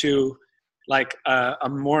you into, like, a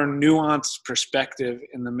more nuanced perspective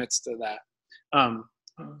in the midst of that.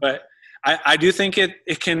 But I do think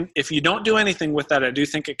it can, if you don't do anything with that, I do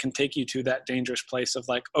think it can take you to that dangerous place of,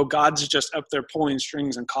 like, oh, God's just up there pulling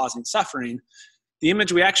strings and causing suffering. The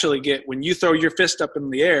image we actually get when you throw your fist up in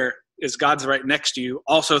the air is God's right next to you,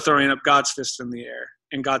 also throwing up God's fist in the air,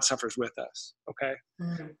 and God suffers with us, okay?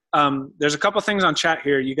 Mm-hmm. There's a couple things on chat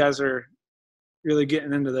here. You guys are really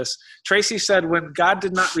getting into this. Tracy said, when God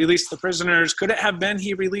did not release the prisoners, could it have been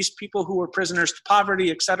he released people who were prisoners to poverty,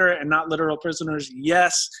 etc., and not literal prisoners?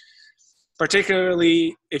 Yes.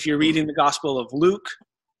 Particularly if you're reading the Gospel of Luke,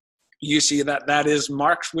 you see that is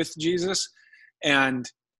marked with Jesus. And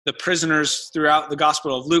the prisoners throughout the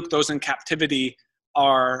Gospel of Luke, those in captivity,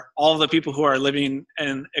 are all the people who are living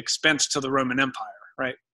in expense to the Roman Empire,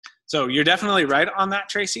 right? So you're definitely right on that,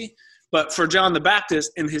 Tracy. But for John the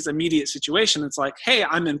Baptist, in his immediate situation, it's like, hey,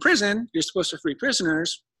 I'm in prison. You're supposed to free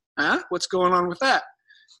prisoners. Huh? What's going on with that?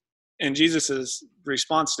 And Jesus's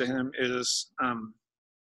response to him is a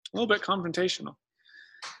little bit confrontational.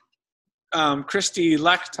 Christy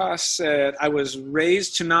Lactas said, I was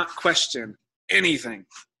raised to not question anything.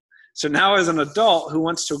 So now as an adult who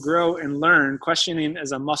wants to grow and learn, questioning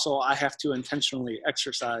is a muscle I have to intentionally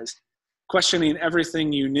exercise. Questioning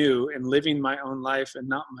everything you knew and living my own life and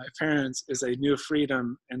not my parents is a new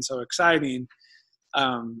freedom and so exciting.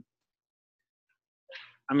 I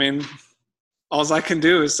mean, all I can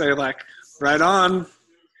do is say, like, right on,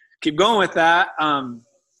 keep going with that.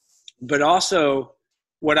 But also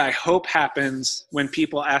what I hope happens when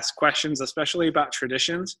people ask questions, especially about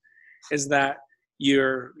traditions, is that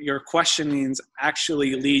your questionings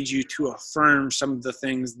actually lead you to affirm some of the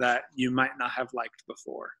things that you might not have liked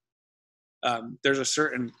before. There's a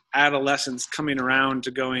certain adolescence coming around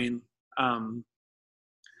to going,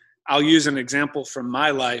 I'll use an example from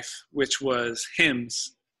my life, which was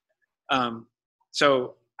hymns.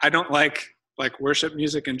 So I don't like worship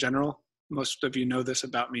music in general. Most of you know this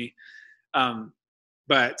about me.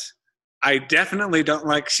 But I definitely don't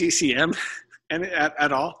like CCM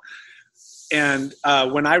at all. And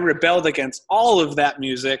when I rebelled against all of that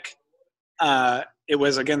music, it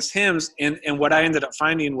was against hymns. And what I ended up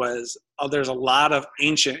finding was, there's a lot of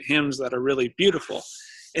ancient hymns that are really beautiful.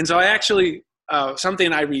 And so I actually,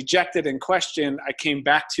 something I rejected and questioned, I came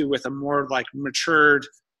back to with a more, like, matured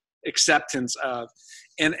acceptance of.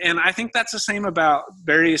 And I think that's the same about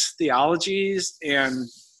various theologies and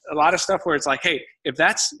a lot of stuff where it's like, hey, if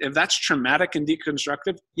that's traumatic and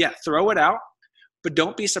deconstructive, yeah, throw it out. But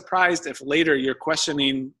don't be surprised if later your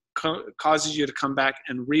questioning causes you to come back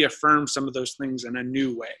and reaffirm some of those things in a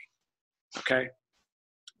new way. Okay.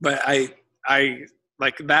 But I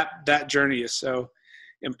like that journey is so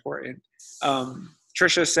important.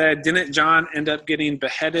 Trisha said, didn't John end up getting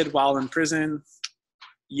beheaded while in prison?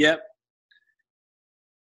 Yep.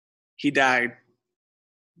 He died.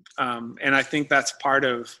 And I think that's part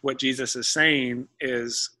of what Jesus is saying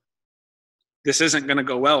is, this isn't going to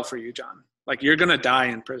go well for you, John. Like, you're going to die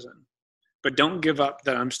in prison, but don't give up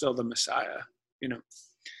that I'm still the Messiah, you know?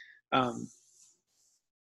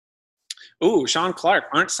 Sean Clark.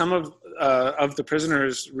 Aren't some of the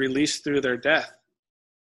prisoners released through their death?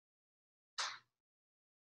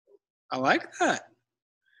 I like that.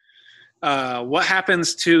 What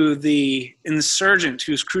happens to the insurgent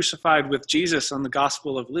who's crucified with Jesus on the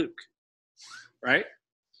Gospel of Luke? Right?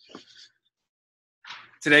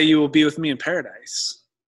 Today you will be with me in paradise.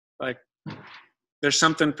 Like, there's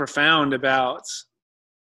something profound about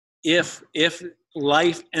if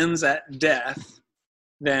life ends at death,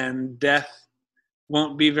 then death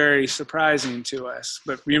won't be very surprising to us.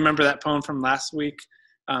 But you remember that poem from last week,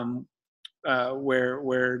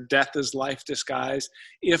 where death is life disguised?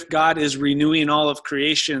 If God is renewing all of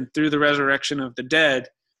creation through the resurrection of the dead,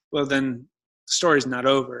 well, then the story's not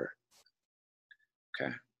over.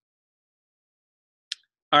 Okay.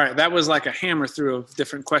 All right, that was like a hammer through of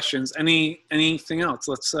different questions. Anything else?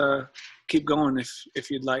 Let's keep going if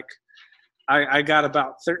you'd like. I got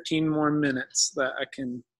about 13 more minutes that I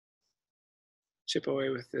can chip away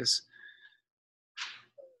with this.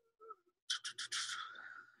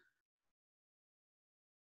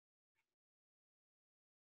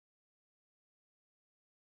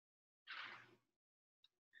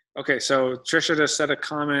 Okay, so Trisha just said a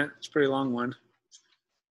comment. It's a pretty long one.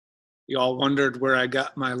 You all wondered where I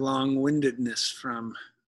got my long-windedness from.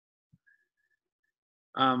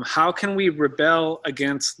 How can we rebel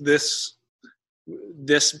against this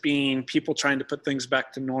being people trying to put things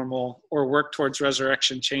back to normal, or work towards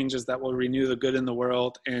resurrection changes that will renew the good in the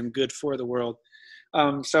world and good for the world?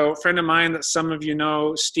 So a friend of mine that some of you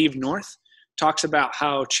know, Steve North, talks about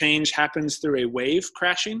how change happens through a wave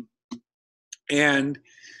crashing. And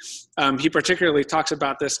he particularly talks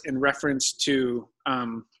about this in reference to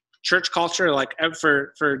church culture. Like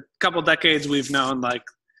for a couple decades, we've known like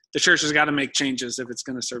the church has got to make changes if it's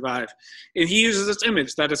going to survive. And he uses this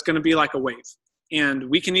image that it's going to be like a wave. And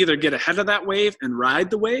we can either get ahead of that wave and ride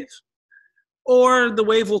the wave, or the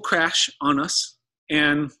wave will crash on us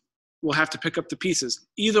and we'll have to pick up the pieces.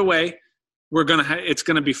 Either way, it's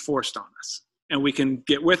going to be forced on us, and we can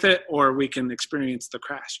get with it or we can experience the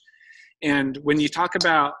crash. And when you talk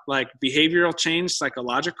about like behavioral change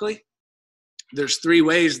psychologically, there's three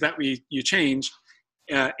ways that you change: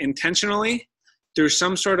 intentionally, through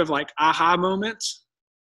some sort of like aha moment,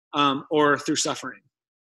 or through suffering.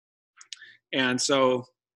 And so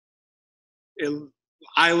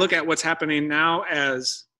I look at what's happening now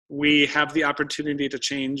as we have the opportunity to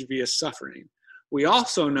change via suffering. We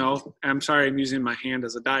also know, I'm sorry, I'm using my hand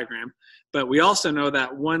as a diagram, but we also know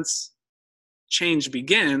that once change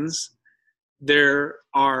begins, there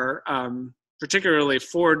are particularly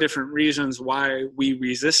 4 different reasons why we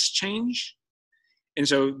resist change. And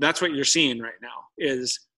so that's what you're seeing right now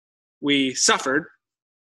is we suffered.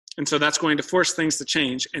 And so that's going to force things to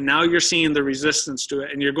change. And now you're seeing the resistance to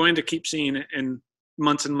it, and you're going to keep seeing it in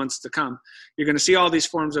months and months to come. You're going to see all these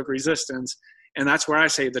forms of resistance. And that's where I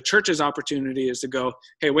say the church's opportunity is to go,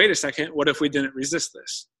 hey, wait a second. What if we didn't resist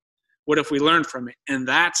this? What if we learned from it? And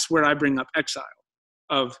that's where I bring up exile.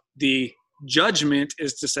 Of the judgment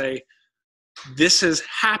is to say, this has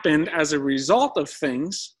happened as a result of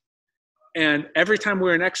things. And every time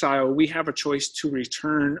we're in exile, we have a choice to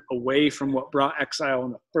return away from what brought exile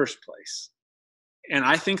in the first place. And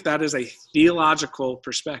I think that is a theological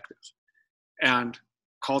perspective. And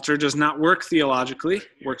culture does not work theologically,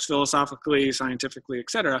 works philosophically, scientifically,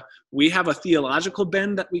 etc. We have a theological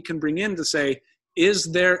bend that we can bring in to say, is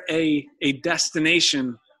there a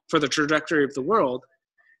destination for the trajectory of the world?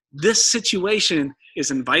 This situation is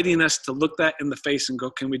inviting us to look that in the face and go,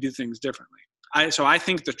 can we do things differently? So I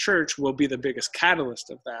think the church will be the biggest catalyst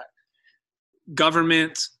of that.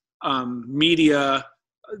 Government, media,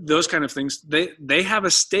 those kind of things, they have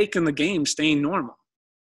a stake in the game staying normal.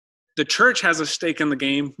 The church has a stake in the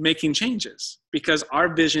game making changes because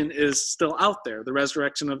our vision is still out there, the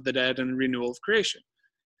resurrection of the dead and renewal of creation.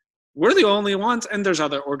 We're the only ones, and there's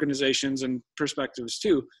other organizations and perspectives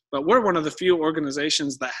too, but we're one of the few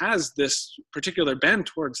organizations that has this particular bend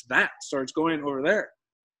towards that, starts going over there.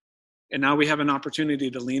 And now we have an opportunity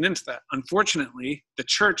to lean into that. Unfortunately, the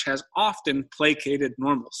church has often placated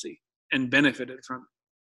normalcy and benefited from it.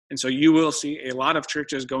 And so you will see a lot of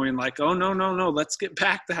churches going like, oh, no, let's get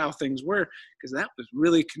back to how things were, because that was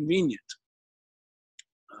really convenient.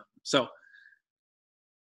 So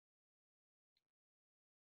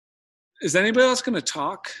is anybody else going to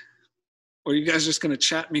talk? Or are you guys just going to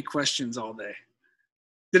chat me questions all day?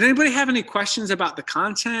 Did anybody have any questions about the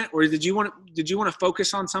content, or did you want to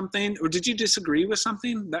focus on something, or did you disagree with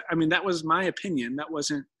something? That was my opinion. That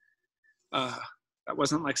wasn't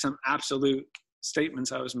like some absolute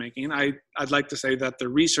statements I was making. I'd like to say that the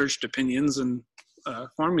researched opinions and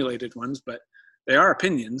formulated ones, but they are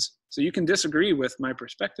opinions. So you can disagree with my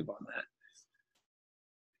perspective on that.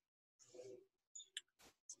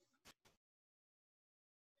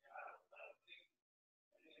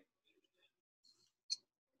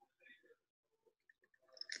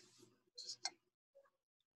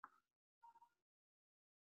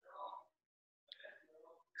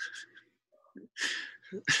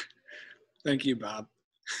 Thank you, Bob.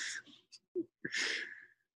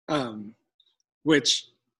 Which,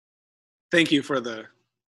 thank you for the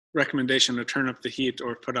recommendation to turn up the heat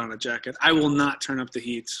or put on a jacket. I will not turn up the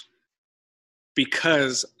heat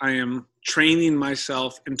because I am training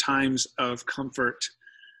myself in times of comfort.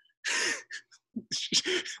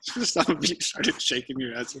 Some of you started shaking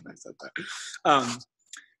your heads when I said that.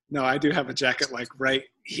 No, I do have a jacket like right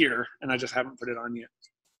here, and I just haven't put it on yet.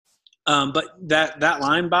 But that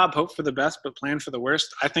line, Bob, hope for the best, but plan for the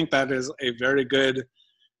worst, I think that is a very good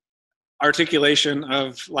articulation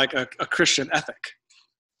of like a Christian ethic,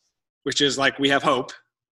 which is like we have hope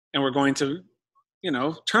and we're going to,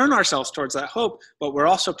 turn ourselves towards that hope, but we're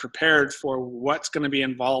also prepared for what's going to be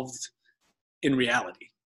involved in reality.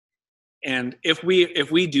 And if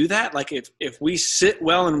we do that, like if we sit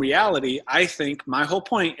well in reality, I think my whole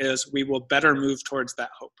point is we will better move towards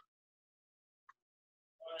that hope.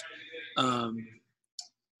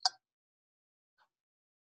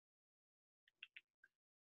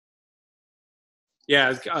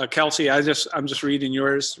 Yeah, Kelsey, I'm just reading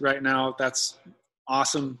yours right now. That's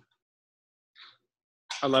awesome.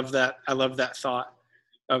 I love that. I love that thought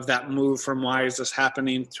of that move from why is this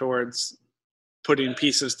happening towards putting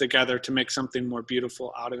pieces together to make something more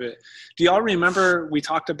beautiful out of it. Do y'all remember we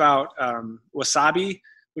talked about wasabi,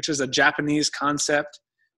 which is a Japanese concept?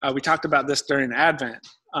 We talked about this during Advent,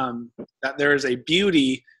 that there is a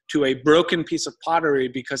beauty to a broken piece of pottery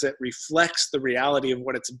because it reflects the reality of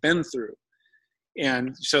what it's been through.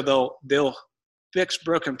 And so they'll fix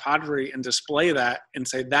broken pottery and display that and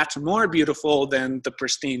say that's more beautiful than the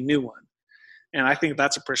pristine new one. And I think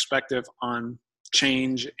that's a perspective on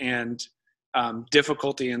change and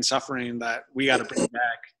difficulty and suffering that we got to bring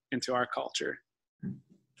back into our culture.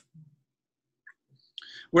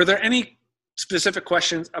 Were there any specific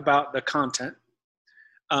questions about the content?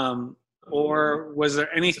 Or was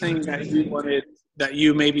there anything that you wanted, that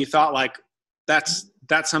you maybe thought like, that's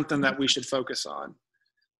something that we should focus on?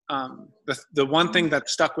 The one thing that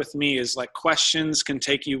stuck with me is like questions can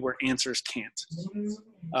take you where answers can't.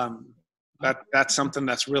 That's something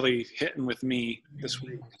that's really hitting with me this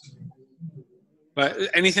week. But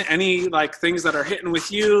any like things that are hitting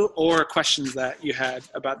with you or questions that you had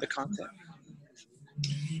about the content?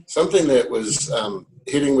 Something that was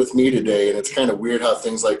hitting with me today, and it's kind of weird how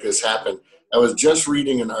things like this happen. I was just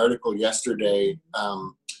reading an article yesterday.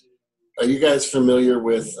 Are you guys familiar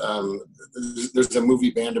with, there's a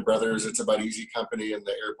movie, Band of Brothers. It's about Easy Company and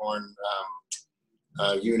the airborne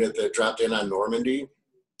unit that dropped in on Normandy.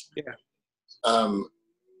 Yeah.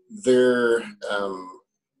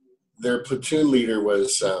 Their platoon leader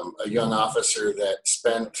was a young officer that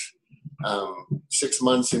spent 6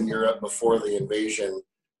 months in Europe before the invasion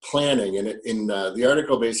planning. And the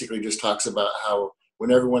article basically just talks about how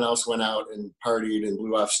when everyone else went out and partied and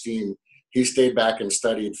blew off steam, he stayed back and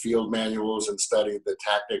studied field manuals and studied the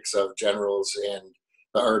tactics of generals and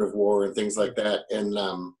the art of war and things like that. And,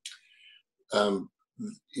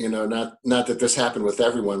 not that this happened with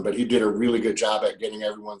everyone, but he did a really good job at getting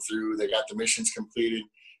everyone through. They got the missions completed.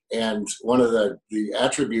 And one of the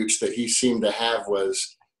attributes that he seemed to have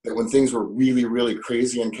was that when things were really, really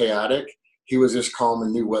crazy and chaotic, he was just calm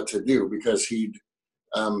and knew what to do because he'd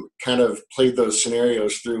kind of played those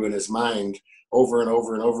scenarios through in his mind over and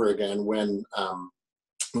over and over again when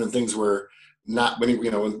things were not,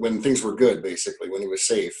 when things were good, basically, when he was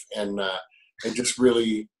safe. And it just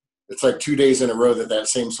really, it's like 2 days in a row that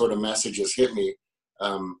same sort of message has hit me.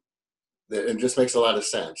 It just makes a lot of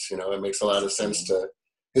sense. It makes a lot of sense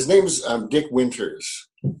his name's Dick Winters.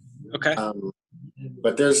 Okay.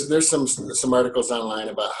 But there's some articles online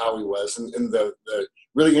about how he was. And the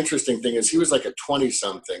really interesting thing is he was like a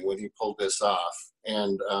 20-something when he pulled this off.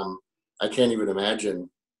 And I can't even imagine.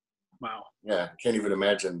 Wow. Yeah, can't even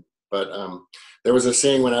imagine. But there was a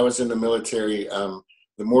saying when I was in the military,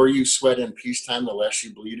 the more you sweat in peacetime, the less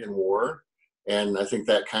you bleed in war. And I think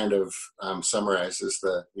that kind of summarizes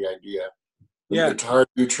the idea. Yeah. The harder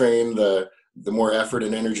you train, the more effort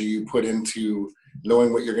and energy you put into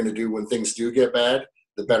knowing what you're going to do when things do get bad,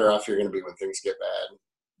 the better off you're going to be when things get bad.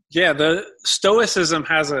 Yeah, the Stoicism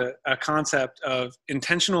has a concept of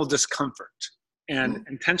intentional discomfort. And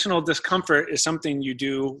intentional discomfort is something you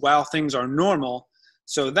do while things are normal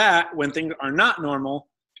so that when things are not normal,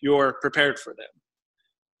 you're prepared for them.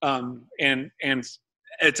 And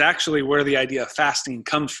it's actually where the idea of fasting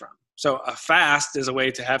comes from. So a fast is a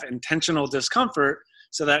way to have intentional discomfort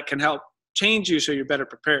so that can help change you so you're better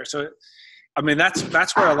prepared. So, I mean,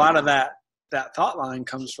 that's where a lot of that thought line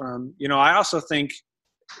comes from. You know, I also think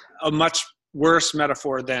a much worse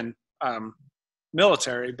metaphor than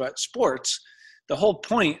military, but sports, the whole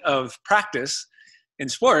point of practice in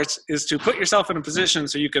sports is to put yourself in a position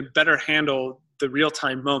so you could better handle the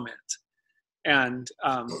real-time moment. And,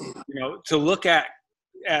 you know, to look at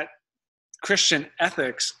Christian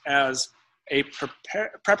ethics as a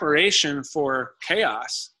preparation for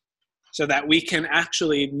chaos so that we can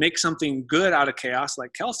actually make something good out of chaos,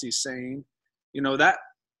 like Kelsey's saying, you know,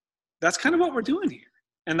 that's kind of what we're doing here.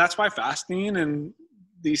 And that's why fasting and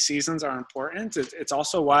these seasons are important. It's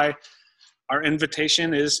also why our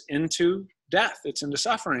invitation is into death. It's into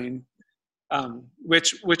suffering,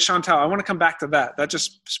 which Chantal, I want to come back to that. That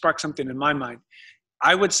just sparked something in my mind.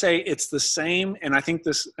 I would say it's the same, and I think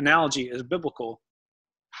this analogy is biblical.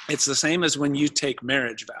 It's the same as when you take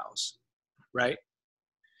marriage vows, right?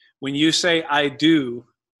 When you say, I do,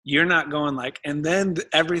 you're not going like, and then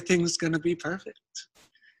everything's going to be perfect.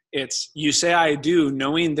 It's you say, I do,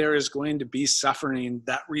 knowing there is going to be suffering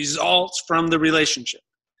that results from the relationship.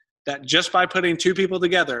 That just by putting two people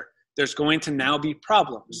together, there's going to now be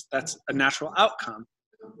problems. That's a natural outcome.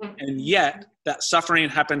 And yet that suffering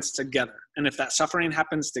happens together. And if that suffering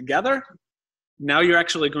happens together, now you're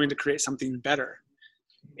actually going to create something better.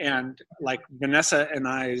 And like Vanessa and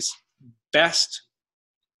I's best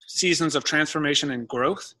seasons of transformation and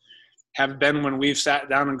growth have been when we've sat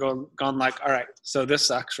down and gone like, all right, so this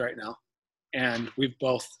sucks right now. And we've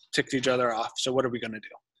both ticked each other off. So what are we going to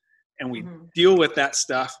do? And we deal with that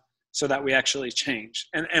stuff so that we actually change.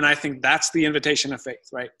 And I think that's the invitation of faith,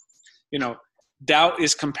 right? You know, doubt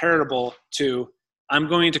is comparable to, I'm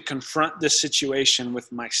going to confront this situation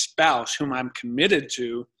with my spouse, whom I'm committed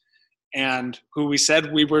to, and who we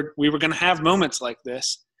said we were going to have moments like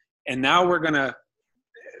this. And now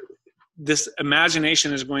this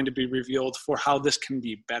imagination is going to be revealed for how this can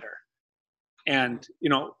be better. And, you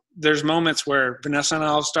know, there's moments where Vanessa and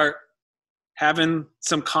I'll start having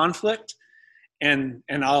some conflict, and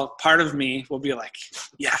part of me will be like,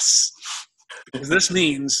 yes, because this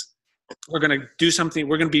means we're going to do something.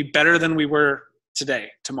 We're going to be better than we were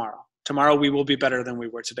tomorrow we will be better than we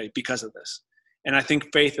were today because of this. And I think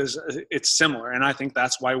faith it's similar. And I think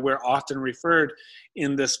that's why we're often referred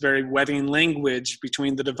in this very wedding language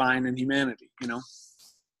between the divine and humanity, you know?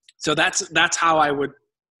 So that's how I would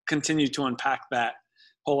continue to unpack that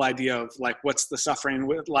whole idea of like, what's the suffering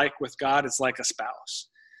like with God? It's like a spouse.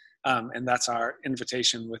 And that's our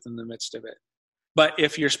invitation within the midst of it. But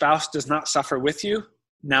if your spouse does not suffer with you,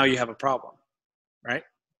 now you have a problem, right?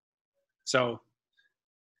 So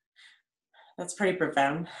that's pretty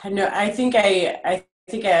profound. I think I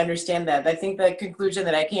understand that. I think the conclusion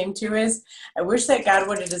that I came to is I wish that God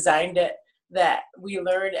would have designed it that we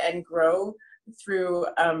learn and grow through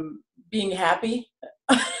being happy.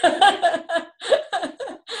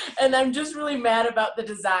 And I'm just really mad about the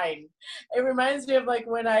design. It reminds me of like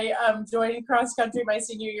when I joined cross country my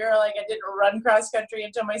senior year. Like I didn't run cross country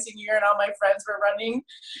until my senior year, and all my friends were running,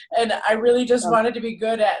 and I really just wanted to be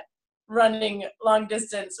good at running long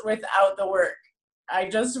distance without the work. I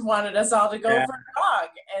just wanted us all to go for Gogh,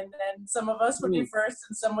 and then some of us would be first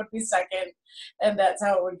and some would be second, and that's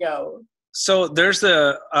how it would go. So there's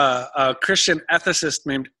a Christian ethicist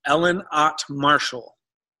named Ellen Ott Marshall,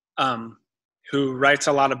 who writes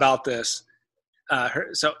a lot about this.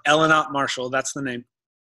 So Ellen Ott Marshall, that's the name.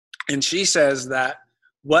 And she says that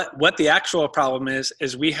what the actual problem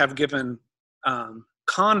is we have given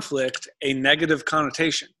conflict a negative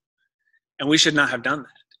connotation, and we should not have done that.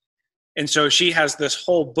 And so she has this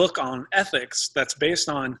whole book on ethics that's based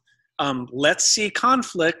on let's see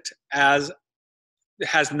conflict as it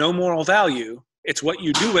has no moral value. It's what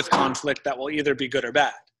you do with conflict that will either be good or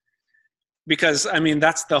bad. Because I mean,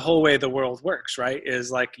 that's the whole way the world works, right? Is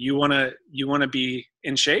like you want to be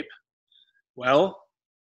in shape. Well,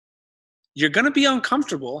 you're going to be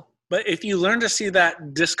uncomfortable, but if you learn to see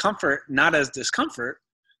that discomfort not as discomfort,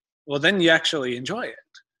 well, then you actually enjoy it.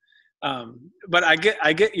 But I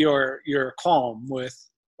get your qualm with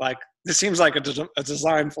like, this seems like a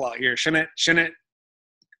design flaw here. Shouldn't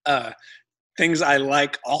things I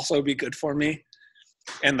like also be good for me?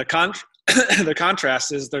 And the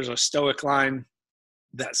contrast is there's a Stoic line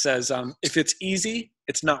that says, if it's easy,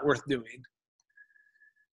 it's not worth doing.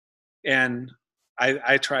 And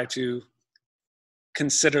I try to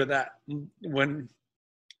consider that when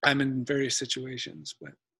I'm in various situations,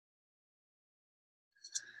 but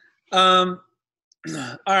all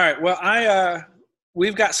right. Well,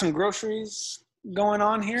 we've got some groceries going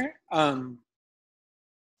on here.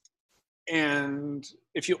 And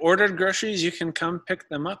if you ordered groceries, you can come pick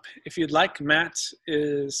them up if you'd like. Matt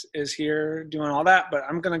is here doing all that, but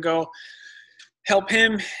I'm going to go help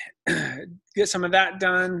him get some of that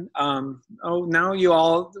done. Now you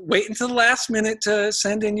all wait until the last minute to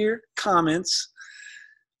send in your comments.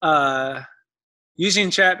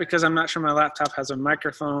 Using chat because I'm not sure my laptop has a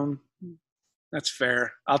microphone. That's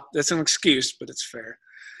fair. That's an excuse, but it's fair.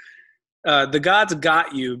 The God's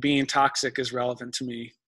got you being toxic is relevant to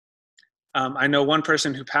me. I know one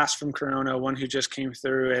person who passed from Corona, one who just came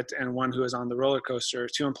through it, and one who is on the roller coaster.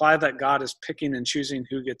 To imply that God is picking and choosing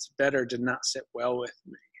who gets better did not sit well with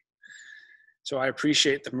me. So I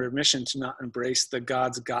appreciate the permission to not embrace the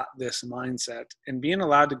God's got this mindset and being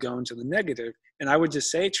allowed to go into the negative. And I would just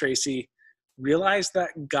say, Tracy, realize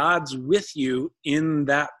that God's with you in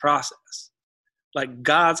that process. Like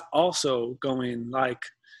God's also going like,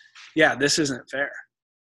 yeah, this isn't fair.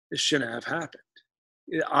 This shouldn't have happened.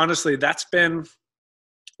 Honestly, that's been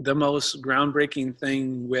the most groundbreaking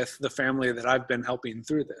thing with the family that I've been helping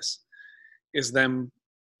through this, is them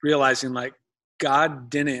realizing like God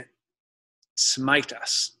didn't smite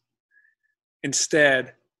us.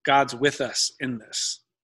 Instead, God's with us in this.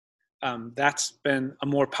 That's been a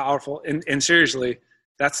more powerful, and seriously,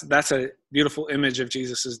 that's a beautiful image of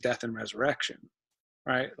Jesus's death and resurrection,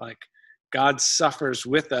 right? Like God suffers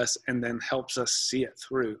with us and then helps us see it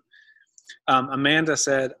through. Amanda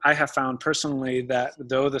said, I have found personally that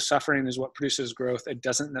though the suffering is what produces growth, it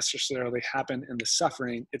doesn't necessarily happen in the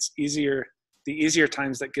suffering. It's the easier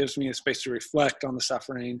times that gives me a space to reflect on the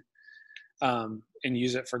suffering and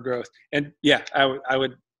use it for growth. And yeah, I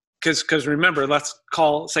would, because remember, let's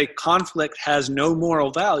say conflict has no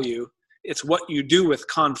moral value. It's what you do with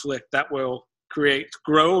conflict that will create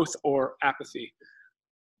growth or apathy.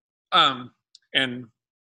 And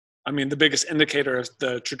I mean, the biggest indicator of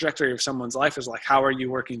the trajectory of someone's life is like, how are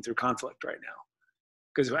you working through conflict right now?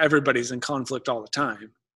 Because everybody's in conflict all the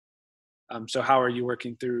time. So how are you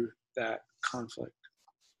working through that conflict?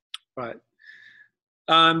 But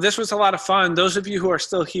this was a lot of fun. Those of you who are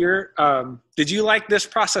still here, did you like this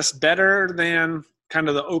process better than kind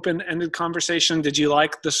of the open-ended conversation? Did you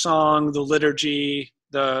like the song, the liturgy,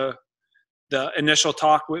 the initial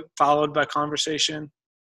talk followed by conversation?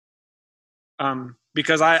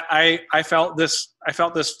 Because I felt this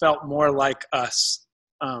felt more like us.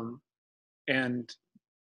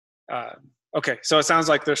 Okay, so it sounds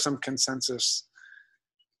like there's some consensus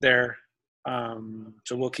there.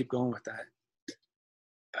 So we'll keep going with that.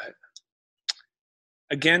 But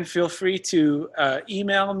again, feel free to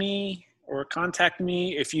email me or contact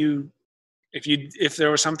me if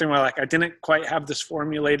there was something where like I didn't quite have this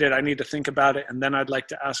formulated, I need to think about it, and then I'd like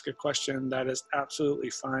to ask a question. That is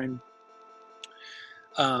absolutely fine.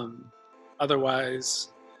 Otherwise,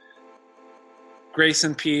 grace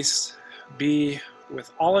and peace be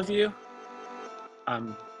with all of you.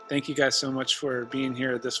 Thank you guys so much for being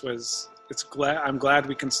here. I'm glad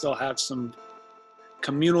we can still have some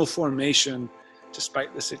communal formation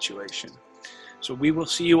despite the situation. So we will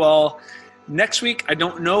see you all next week. I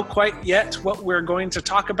don't know quite yet what we're going to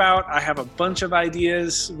talk about. I have a bunch of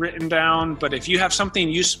ideas written down, but if you have something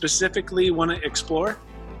you specifically want to explore,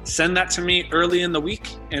 send that to me early in the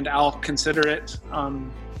week and I'll consider it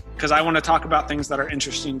because I want to talk about things that are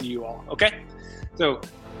interesting to you all. Okay? So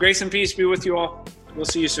grace and peace be with you all. We'll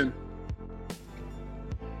see you soon.